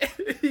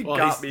 He Well,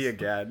 got he's- me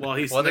again. While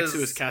he's What next is- to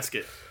his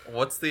casket.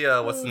 What's the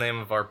name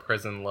of our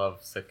prison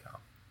love sitcom?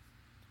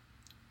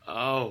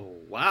 Oh,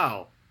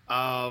 wow.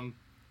 Love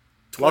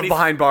 20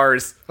 behind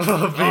bars.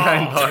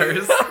 Behind Oh.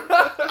 bars.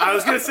 I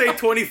was going to say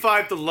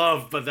 25 to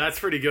love, but that's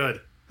pretty good.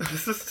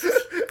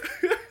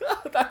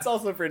 That's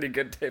also pretty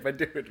good tape, I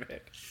do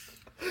admit.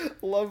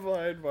 Love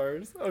behind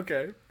bars.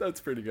 Okay, that's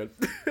pretty good.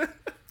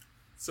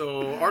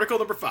 So, article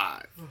number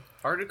 5.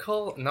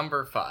 Article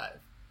number 5.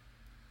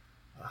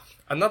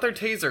 Another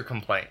taser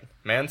complaint.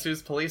 Man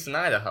sues police in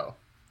Idaho.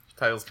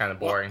 Title's kind of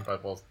boring,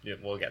 but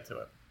we'll get to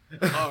it.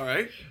 All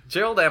right.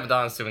 Gerald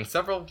Amadon is suing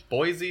several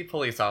Boise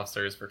police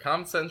officers for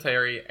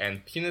compensatory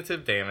and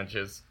punitive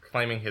damages,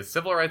 claiming his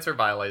civil rights were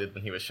violated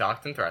when he was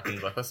shocked and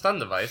threatened with a stun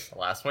device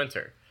last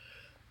winter.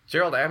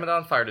 Gerald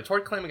Amadon fired a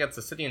tort claim against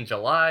the city in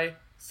July,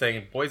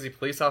 saying Boise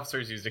police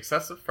officers used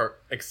excessive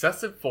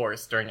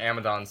force during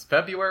Amadon's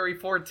February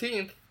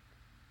 14th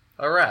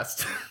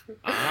arrest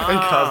and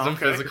caused him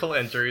okay. physical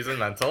injuries and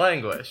mental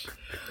anguish.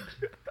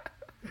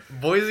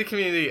 Boise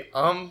Community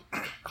Ombudsman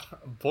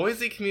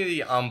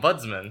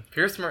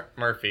Pierce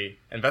Murphy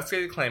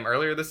investigated the claim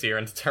earlier this year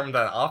and determined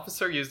that an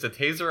officer used a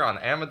taser on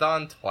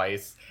Amadon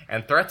twice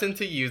and threatened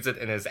to use it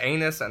in his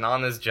anus and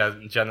on his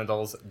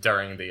genitals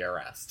during the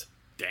arrest.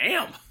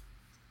 Damn.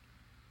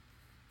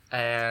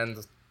 And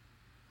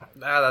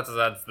that's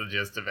the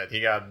gist of it.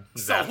 He got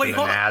zapped wait, in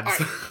the hold on.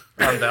 nads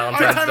All on right,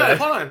 Valentine's time Day. out.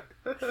 Hold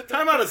on.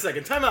 Time out a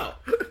second. Time out.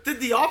 Did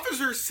the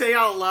officer say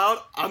out loud,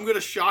 I'm going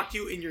to shock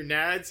you in your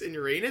nads and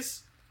your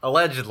anus?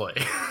 Allegedly.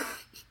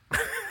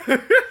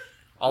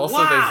 Also,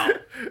 Wow.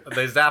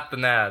 they zapped the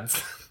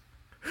nads.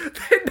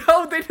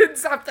 No, they didn't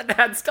zap the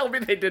nads. Tell me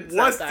they didn't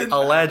What's zap the- that.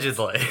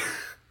 Allegedly.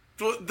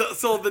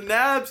 So the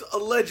nabs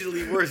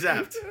allegedly were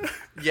zapped.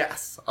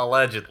 Yes,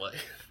 allegedly.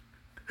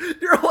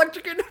 You're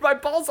electrocuting my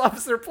balls,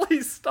 officer.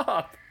 Please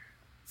stop.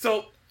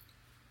 So,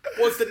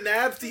 was the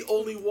nabs the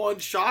only one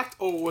shocked,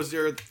 or was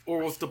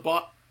the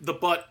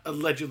butt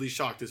allegedly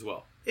shocked as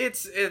well?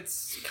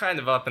 It's kind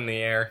of up in the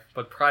air,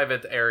 but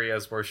private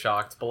areas were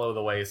shocked. Below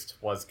the waist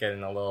was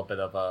getting a little bit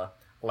of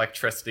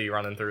electricity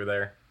running through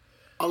there.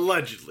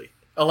 Allegedly.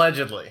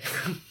 Allegedly.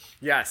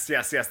 Yes.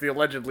 The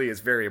allegedly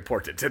is very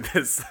important in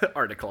this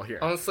article here.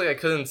 Honestly, I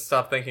couldn't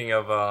stop thinking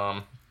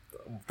of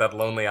that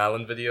Lonely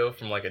Island video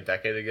from like a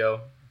decade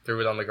ago. Threw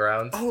it on the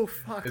ground. Oh,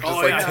 fuck. It's just Oh,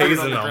 like yeah, threw it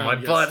on tasing the on my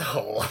ground, yes.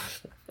 butthole.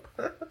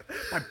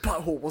 My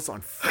butthole was on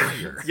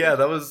fire. Yeah,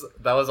 that was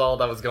all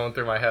that was going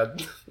through my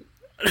head.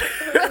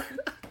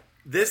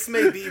 This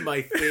may be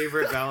my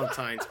favorite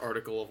Valentine's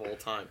article of all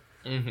time.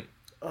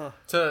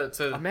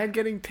 To A man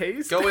getting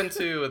tased? go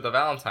into the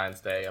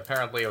Valentine's Day,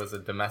 apparently it was a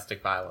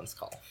domestic violence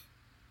call.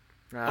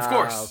 Of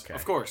course. Okay.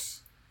 Of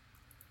course.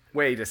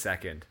 Wait a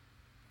second.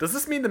 Does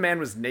this mean the man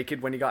was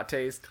naked when he got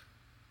tased?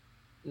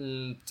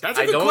 That's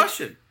a good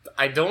question.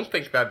 I don't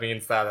think that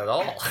means that at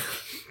all.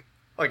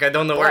 Like, I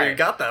don't know where you But-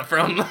 got that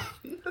from.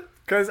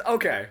 Because,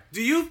 okay.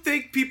 Do you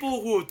think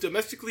people who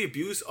domestically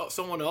abuse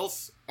someone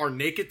else are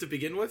naked to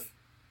begin with?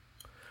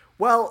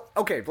 Well,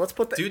 okay, let's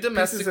put the Do pieces of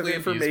domestically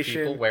abused information.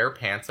 people wear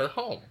pants at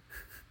home?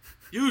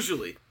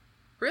 Usually.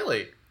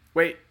 Really?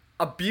 Wait,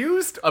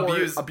 abused or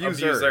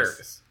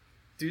abusers?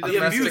 Do The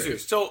domestic-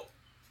 abusers.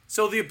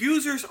 So the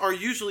abusers are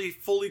usually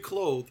fully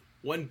clothed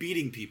when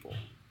beating people. Are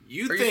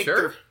you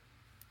sure?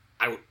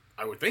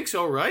 I would think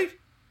so, right?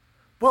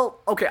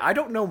 Well, okay, I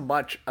don't know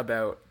much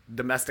about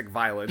domestic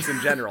violence in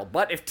general,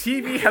 but if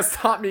TV has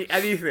taught me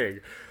anything,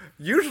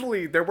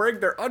 usually they're wearing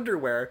their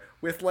underwear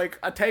with like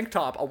a tank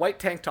top, a white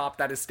tank top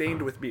that is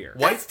stained with beer.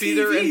 White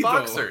beater TV, and though.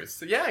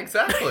 boxers. Yeah,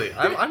 exactly.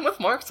 I'm with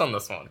Marks on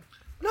this one.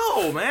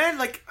 No, man.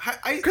 Like,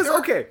 Because,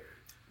 okay,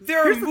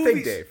 there are here's the movies.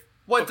 thing, Dave.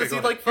 What, Okay, does he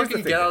go like ahead. Here's the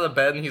fucking thing, get out of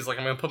bed and he's like,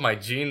 I'm gonna put my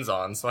jeans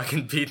on so I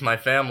can beat my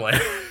family?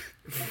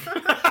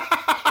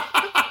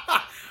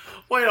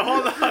 Wait,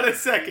 hold on a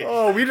second.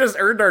 Oh, we just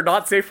earned our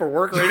not safe for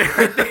work rating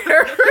right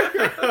there.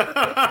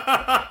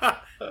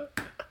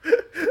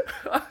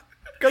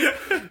 'Cause,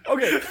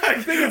 okay, the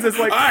thing is, it's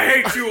like... I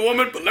hate you,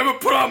 woman, but let me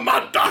put on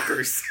my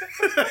Dockers.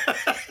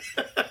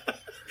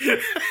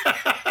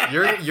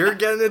 You're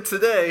getting it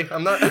today.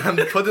 I'm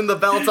putting the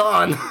belt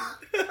on.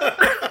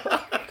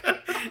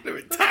 Let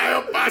me tie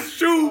up my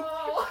shoe.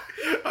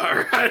 All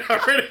right, I'm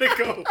ready to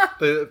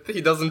go.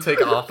 He doesn't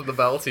take off of the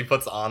belt, he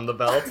puts on the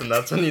belt, and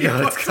that's when you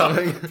know it's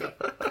coming.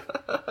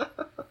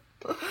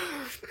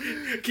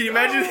 Can you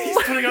imagine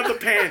he's putting on the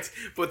pants,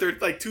 but they're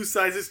like 2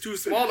 sizes too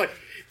small? Like,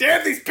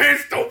 damn, these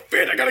pants don't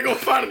fit. I gotta go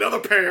find another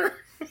pair.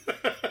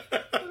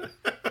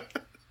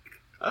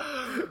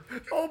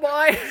 Oh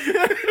my!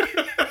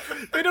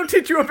 They don't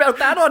teach you about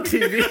that on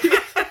TV.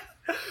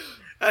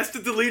 That's the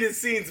deleted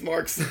scenes,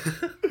 Marks.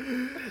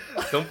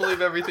 Don't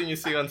believe everything you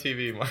see on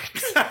TV,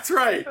 Marks. That's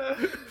right.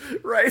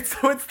 Right,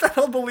 so instead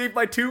I'll believe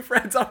my 2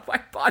 friends on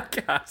my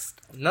podcast.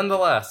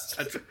 Nonetheless,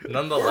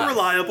 More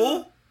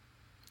reliable.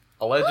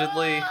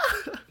 allegedly,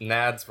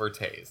 nads were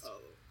tased.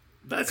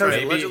 That's right.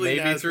 Maybe Allegedly,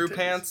 maybe Naz through were tased.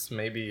 pants,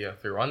 maybe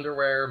through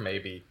underwear,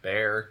 maybe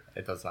bare.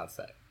 It does not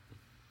say.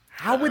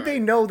 How would they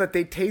know that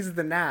they tased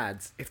the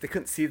nads if they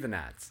couldn't see the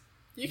nads?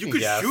 You can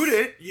could guess. shoot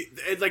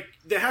it. Like,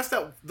 there has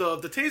that. The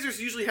tasers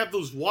usually have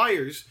those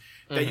wires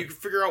that you can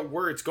figure out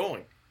where it's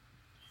going.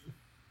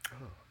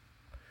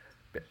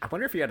 I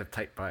wonder if he had a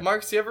tight butt.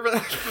 Marks, you ever been?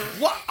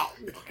 What?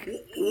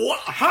 What?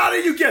 How do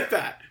you get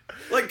that?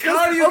 Like,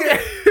 how do you Okay.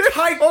 get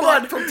tight Hold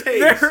butt on. from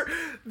tase?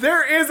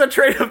 There is a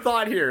train of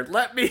thought here.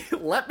 Let me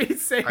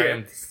say I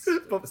am-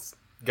 it.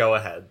 Go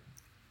ahead.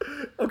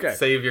 Okay.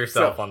 Save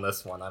yourself So- on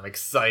this one. I'm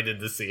excited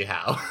to see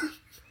how.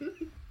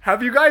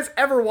 Have you guys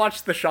ever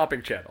watched the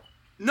Shopping Channel?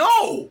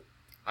 No.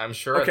 I'm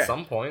sure Okay. at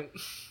some point.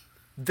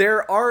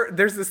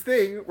 There's this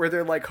thing where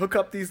they're like hook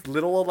up these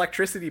little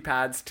electricity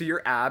pads to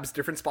your abs,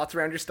 different spots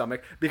around your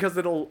stomach, because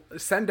it'll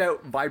send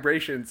out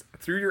vibrations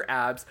through your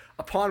abs,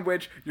 upon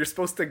which you're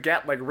supposed to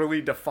get like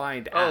really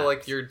defined abs. Oh,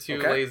 like you're too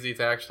okay? lazy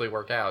to actually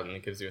work out, and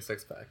it gives you a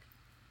 6-pack.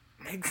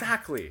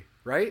 Exactly,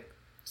 right?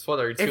 So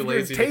what, are you too you're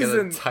lazy to get a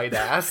tasing- tight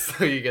ass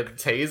so you get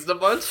tased a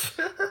bunch?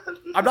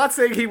 I'm not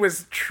saying he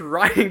was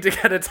trying to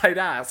get a tight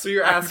ass. So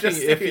you're I'm asking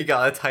just if he saying-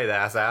 got a tight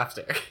ass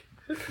after.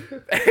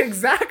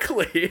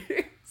 Exactly.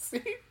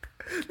 See?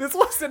 This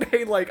wasn't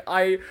a, like,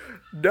 I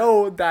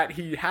know that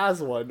he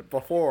has one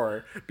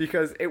before,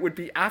 because it would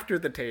be after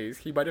the tase,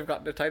 he might have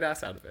gotten a tight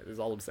ass out of it, is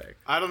all I'm saying.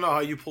 I don't know how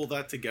you pull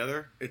that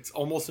together. It's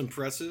almost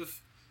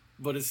impressive,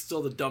 but it's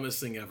still the dumbest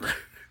thing ever.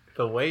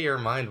 The way your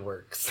mind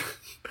works.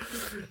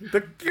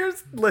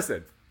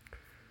 Listen,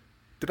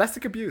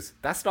 domestic abuse,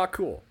 that's not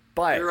cool.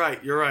 But You're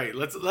right.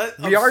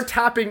 we are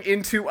tapping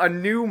into a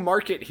new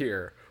market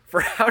here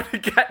for how to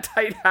get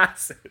tight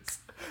asses.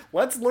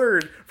 Let's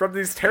learn from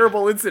these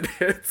terrible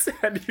incidents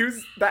and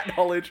use that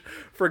knowledge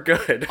for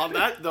good. On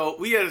that though,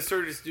 we at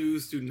Absurdist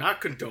News do not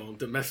condone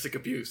domestic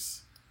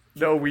abuse.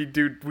 No, we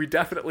do. We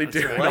definitely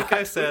do. right. Like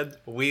I said,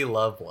 we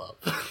love love.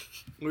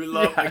 We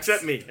love, Yes.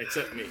 except me.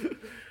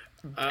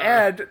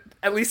 And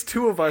at least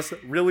 2 of us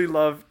really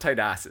love tight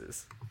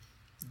asses.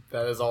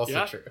 That is also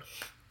Yeah. true.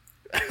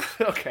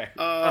 Okay.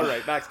 All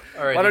right, Max.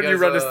 All right, Why don't you guys,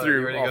 run us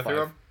through ready to all go through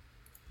 5? them?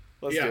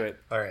 Let's Yeah. do it.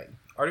 All right.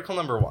 Article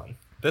number 1.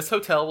 This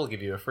hotel will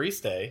give you a free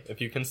stay if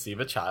you conceive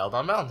a child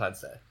on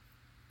Valentine's Day.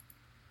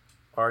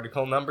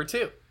 Article number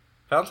 2.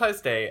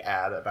 Valentine's Day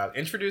ad about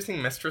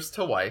introducing mistress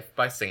to wife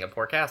by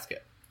Singapore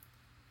Casket.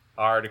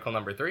 Article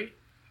number 3.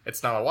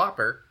 It's not a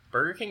Whopper.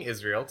 Burger King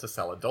Israel to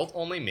sell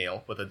adult-only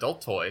meal with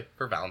adult toy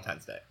for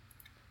Valentine's Day.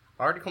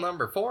 Article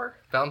number 4.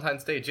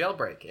 Valentine's Day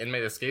jailbreak.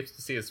 Inmate escapes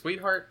to see his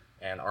sweetheart.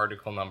 And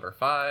article number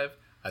 5.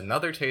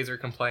 Another taser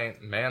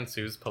complaint. Man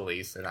sues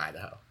police in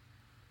Idaho.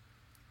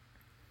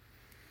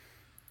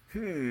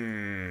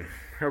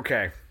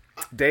 Okay.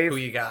 Dave, Who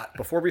you got?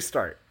 before we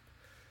start,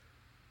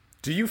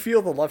 do you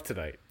feel the love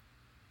tonight?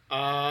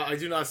 I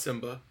do not,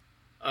 Simba.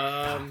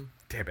 Damn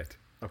it.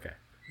 Okay.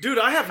 Dude,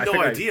 I have no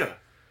think I- idea.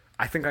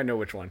 I think I know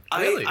which one.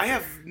 Really? I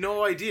have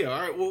no idea. All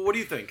right, well, what do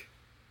you think?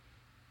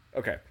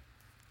 Okay.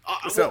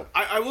 So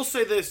I will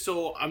say this,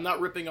 so I'm not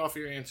ripping off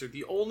your answer.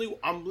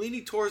 I'm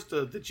leaning towards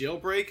the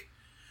jailbreak,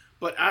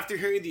 but after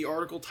hearing the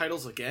article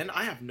titles again,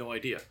 I have no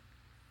idea.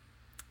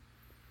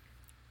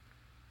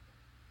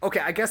 Okay,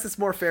 I guess it's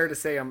more fair to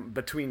say I'm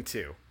between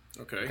 2.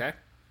 Okay. Okay?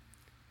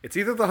 It's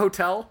either the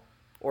hotel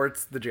or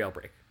it's the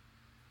jailbreak.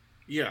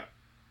 Yeah,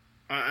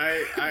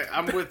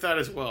 I'm with that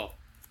as well.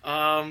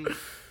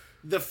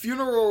 The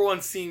funeral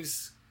one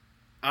seems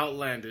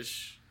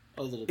outlandish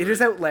a little bit. It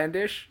is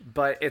outlandish,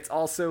 but it's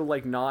also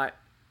like not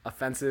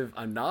offensive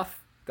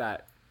enough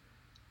that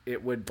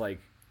it would like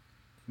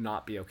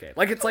not be okay.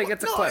 Like it's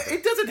a no, clip.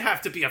 it doesn't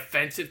have to be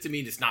offensive to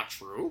mean it's not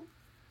true.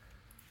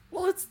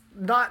 Well, it's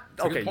not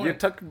okay. You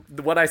took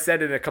what I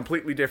said in a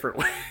completely different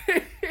way.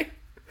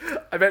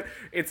 I meant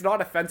it's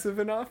not offensive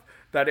enough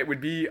that it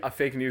would be a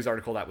fake news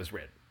article that was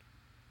written.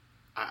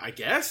 I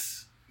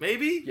guess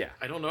maybe. Yeah,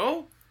 I don't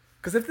know.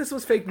 Because if this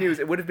was fake news,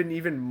 it would have been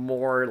even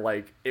more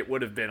like it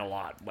would have been a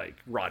lot like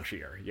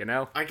raunchier. You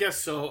know? I guess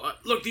so.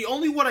 Look, the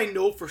only one I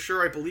know for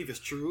sure I believe is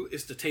true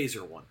is the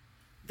taser one.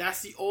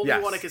 That's the only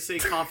one I can say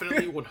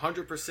confidently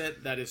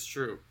 100% that is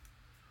true.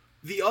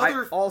 The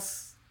other...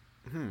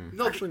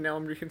 No, actually, now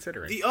I'm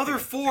reconsidering. The other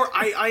four,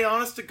 I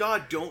honest to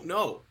God don't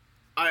know.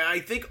 I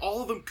think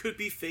all of them could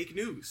be fake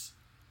news.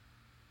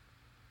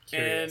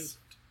 Curious.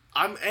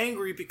 And I'm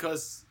angry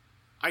because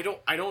I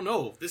don't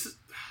know. This is...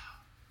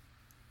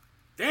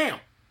 Damn.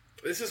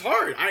 This is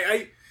hard.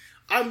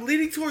 I'm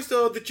leaning towards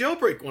the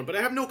jailbreak one, but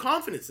I have no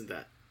confidence in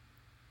that.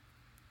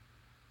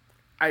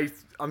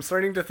 I'm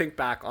starting to think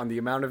back on the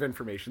amount of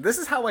information. This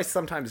is how I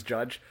sometimes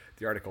judge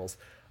the articles.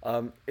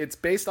 It's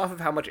based off of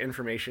how much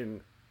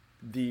information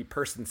the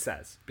person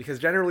says. Because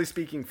generally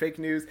speaking, fake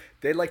news,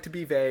 they like to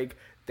be vague,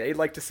 they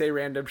like to say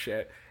random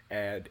shit,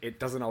 and it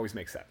doesn't always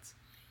make sense.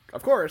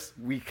 Of course,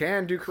 we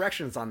can do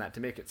corrections on that to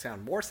make it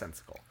sound more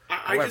sensical.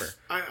 However,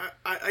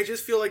 I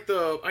just feel like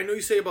I know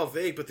you say about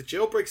vague, but the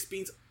jailbreak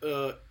means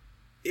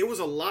it was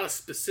a lot of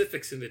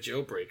specifics in the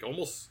jailbreak,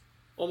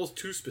 almost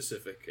too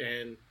specific,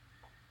 and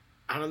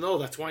I don't know.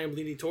 That's why I'm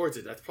leaning towards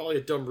it. That's probably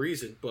a dumb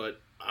reason, but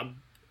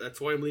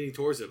that's why I'm leaning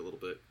towards it a little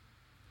bit.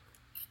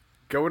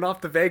 Going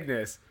off the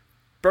vagueness,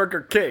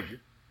 Burger King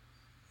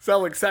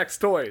selling sex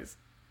toys.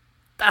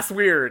 That's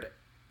weird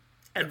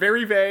and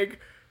very vague.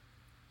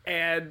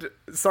 And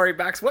sorry,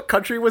 Max, what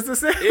country was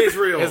this in?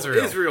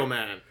 Israel,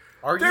 man.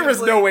 Arguably, there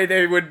was no way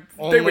they would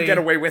get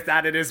away with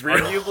that in Israel.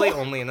 Arguably,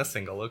 only in a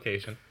single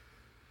location.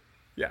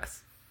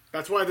 Yes.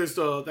 That's why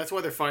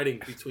they're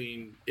fighting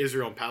between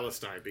Israel and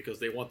Palestine, because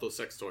they want those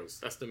sex toys.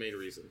 That's the main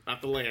reason,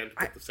 not the land,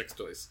 but the sex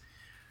toys.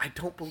 I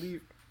don't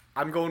believe.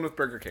 I'm going with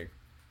Burger King.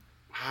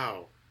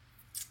 Wow.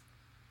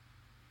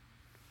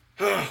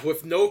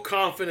 With no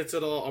confidence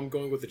at all, I'm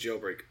going with the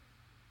jailbreak.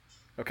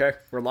 Okay,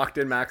 we're locked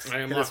in, Max. I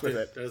am locked in.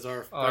 That is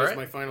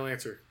my final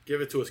answer.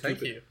 Give it to us,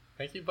 Cupid.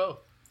 Thank you both.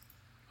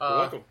 You're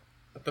welcome.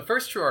 The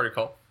first true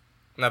article,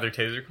 another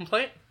taser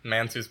complaint.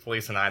 Man sues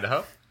police in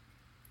Idaho.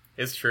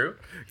 Is true.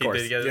 He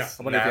did get his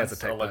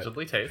nads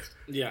allegedly tased.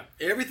 Yeah.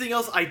 Everything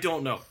else, I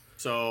don't know.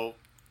 So,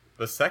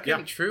 the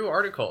second true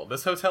article,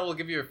 this hotel will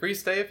give you a free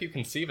stay if you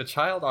conceive a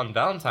child on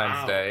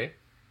Valentine's Day,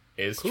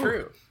 is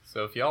true.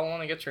 So if y'all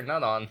want to get your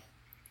nut on,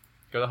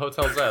 go to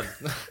Hotel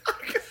Z.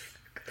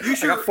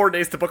 I got 4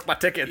 days to book my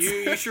tickets.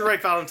 You should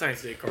write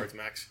Valentine's Day cards,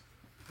 Max.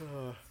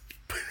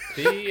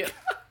 The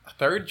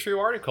third true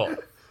article,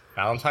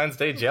 Valentine's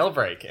Day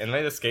jailbreak.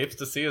 Inmate escapes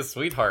to see his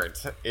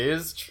sweetheart,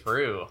 is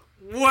true.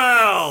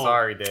 Wow!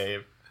 Sorry,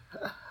 Dave.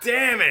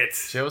 Damn it!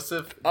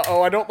 Joseph...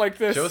 I don't like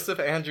this. Joseph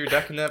Andrew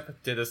Decanip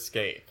did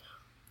escape.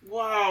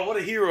 Wow, what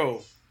a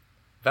hero.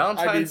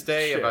 Valentine's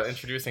Day, about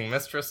introducing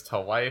mistress to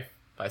wife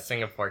by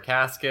Singapore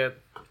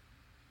casket,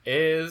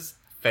 is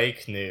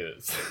fake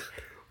news.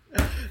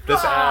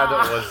 This ad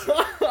was...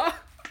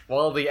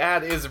 Well, the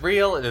ad is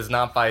real. It is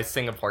not by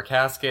Singapore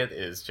casket. It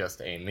is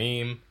just a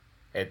meme.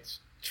 It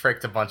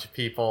tricked a bunch of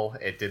people.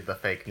 It did the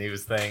fake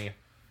news thing.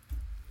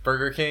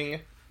 Burger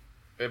King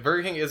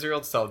Israel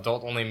to sell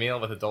adult-only meal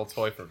with adult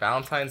toy for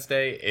Valentine's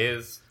Day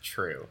is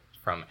true.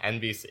 From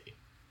NBC.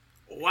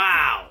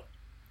 Wow.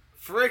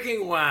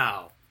 Freaking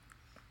wow.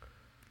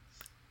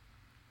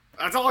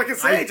 That's all I can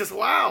say, just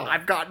wow.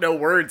 I've got no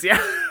words,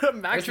 yeah.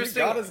 Max,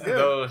 interesting, got us good.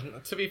 Though,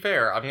 to be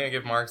fair, I'm going to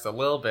give Marks a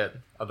little bit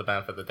of the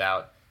benefit of the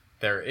doubt.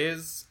 There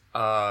is,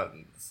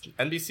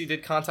 NBC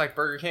did contact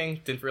Burger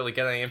King, didn't really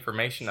get any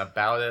information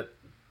about it.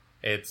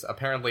 It's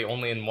apparently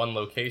only in one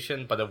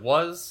location, but it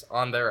was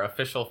on their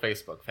official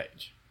Facebook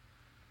page.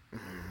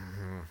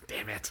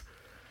 Damn it.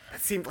 That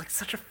seemed like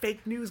such a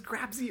fake news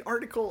grabsy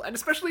article, and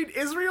especially in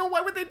Israel.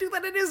 Why would they do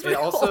that in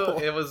Israel?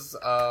 It was,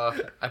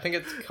 I think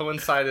it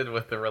coincided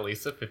with the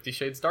release of 50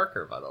 Shades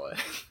Darker, by the way.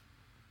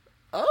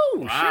 Oh,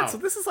 wow. Shit, so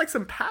this is like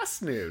some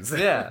past news.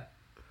 Yeah.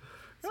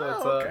 So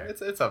okay.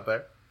 It's up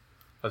there.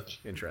 But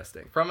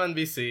interesting. From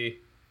NBC,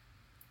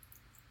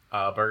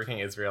 Burger King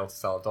Israel to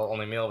sell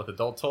adult-only meal with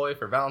adult toy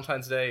for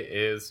Valentine's Day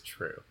is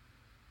true.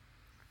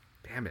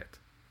 Damn it.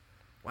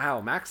 Wow,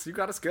 Max, you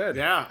got us good.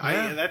 Yeah,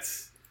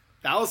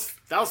 that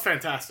was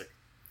fantastic.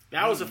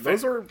 That was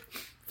those are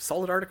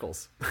solid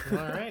articles. All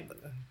right.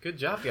 Good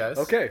job, guys.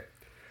 Okay.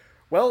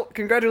 Well,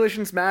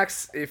 congratulations,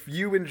 Max. If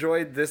you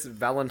enjoyed this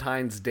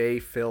Valentine's Day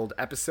filled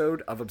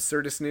episode of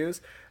Absurdist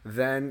News,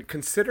 then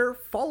consider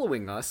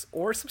following us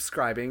or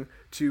subscribing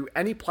to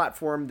any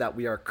platform that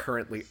we are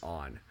currently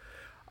on.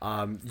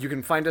 You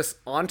can find us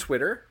on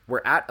Twitter.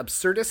 We're at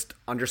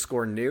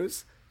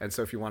Absurdist_news. And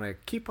so if you want to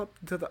keep up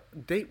to the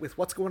date with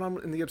what's going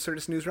on in the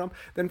Absurdist news realm,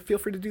 then feel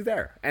free to do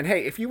there. And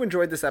hey, if you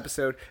enjoyed this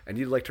episode and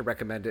you'd like to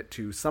recommend it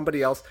to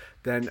somebody else,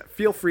 then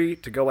feel free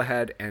to go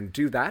ahead and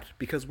do that,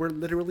 because we're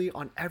literally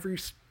on every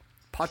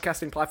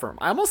podcasting platform.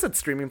 I almost said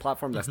streaming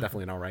platform. That's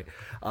definitely not right.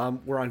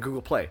 We're on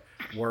Google Play.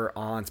 We're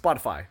on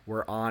Spotify.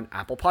 We're on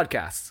Apple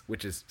Podcasts,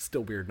 which is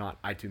still weird,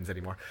 not iTunes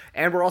anymore.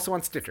 And we're also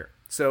on Stitcher.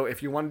 So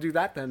if you want to do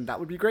that, then that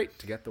would be great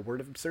to get the word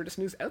of Absurdist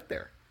News out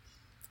there.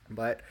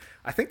 But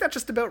I think that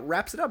just about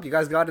wraps it up. You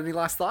guys got any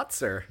last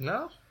thoughts, or?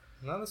 No,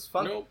 this is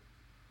fun.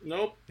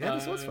 Nope. Yeah,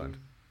 this was fun.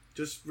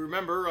 Just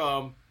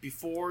remember,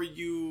 before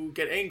you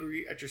get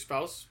angry at your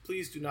spouse,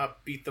 please do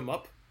not beat them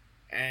up.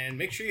 And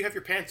make sure you have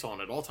your pants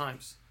on at all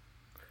times.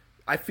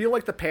 I feel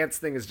like the pants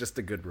thing is just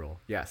a good rule.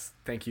 Yes.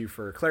 Thank you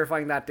for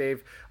clarifying that,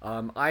 Dave.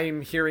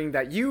 I'm hearing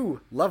that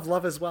you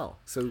love as well.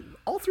 So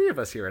all three of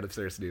us here at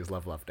Absurdist News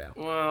love now.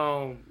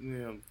 Well,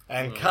 yeah.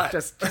 And cut.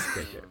 Just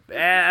take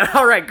it.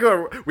 All right,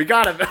 good. We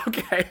got it.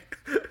 Okay.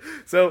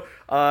 So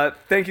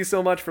thank you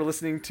so much for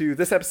listening to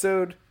this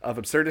episode of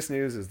Absurdist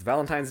News. It's the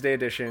Valentine's Day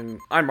edition.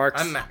 I'm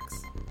Marks. I'm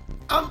Max.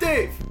 I'm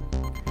Dave.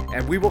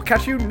 And we will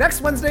catch you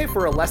next Wednesday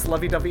for a less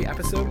lovey-dovey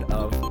episode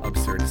of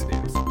Absurdist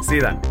News. See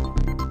you then.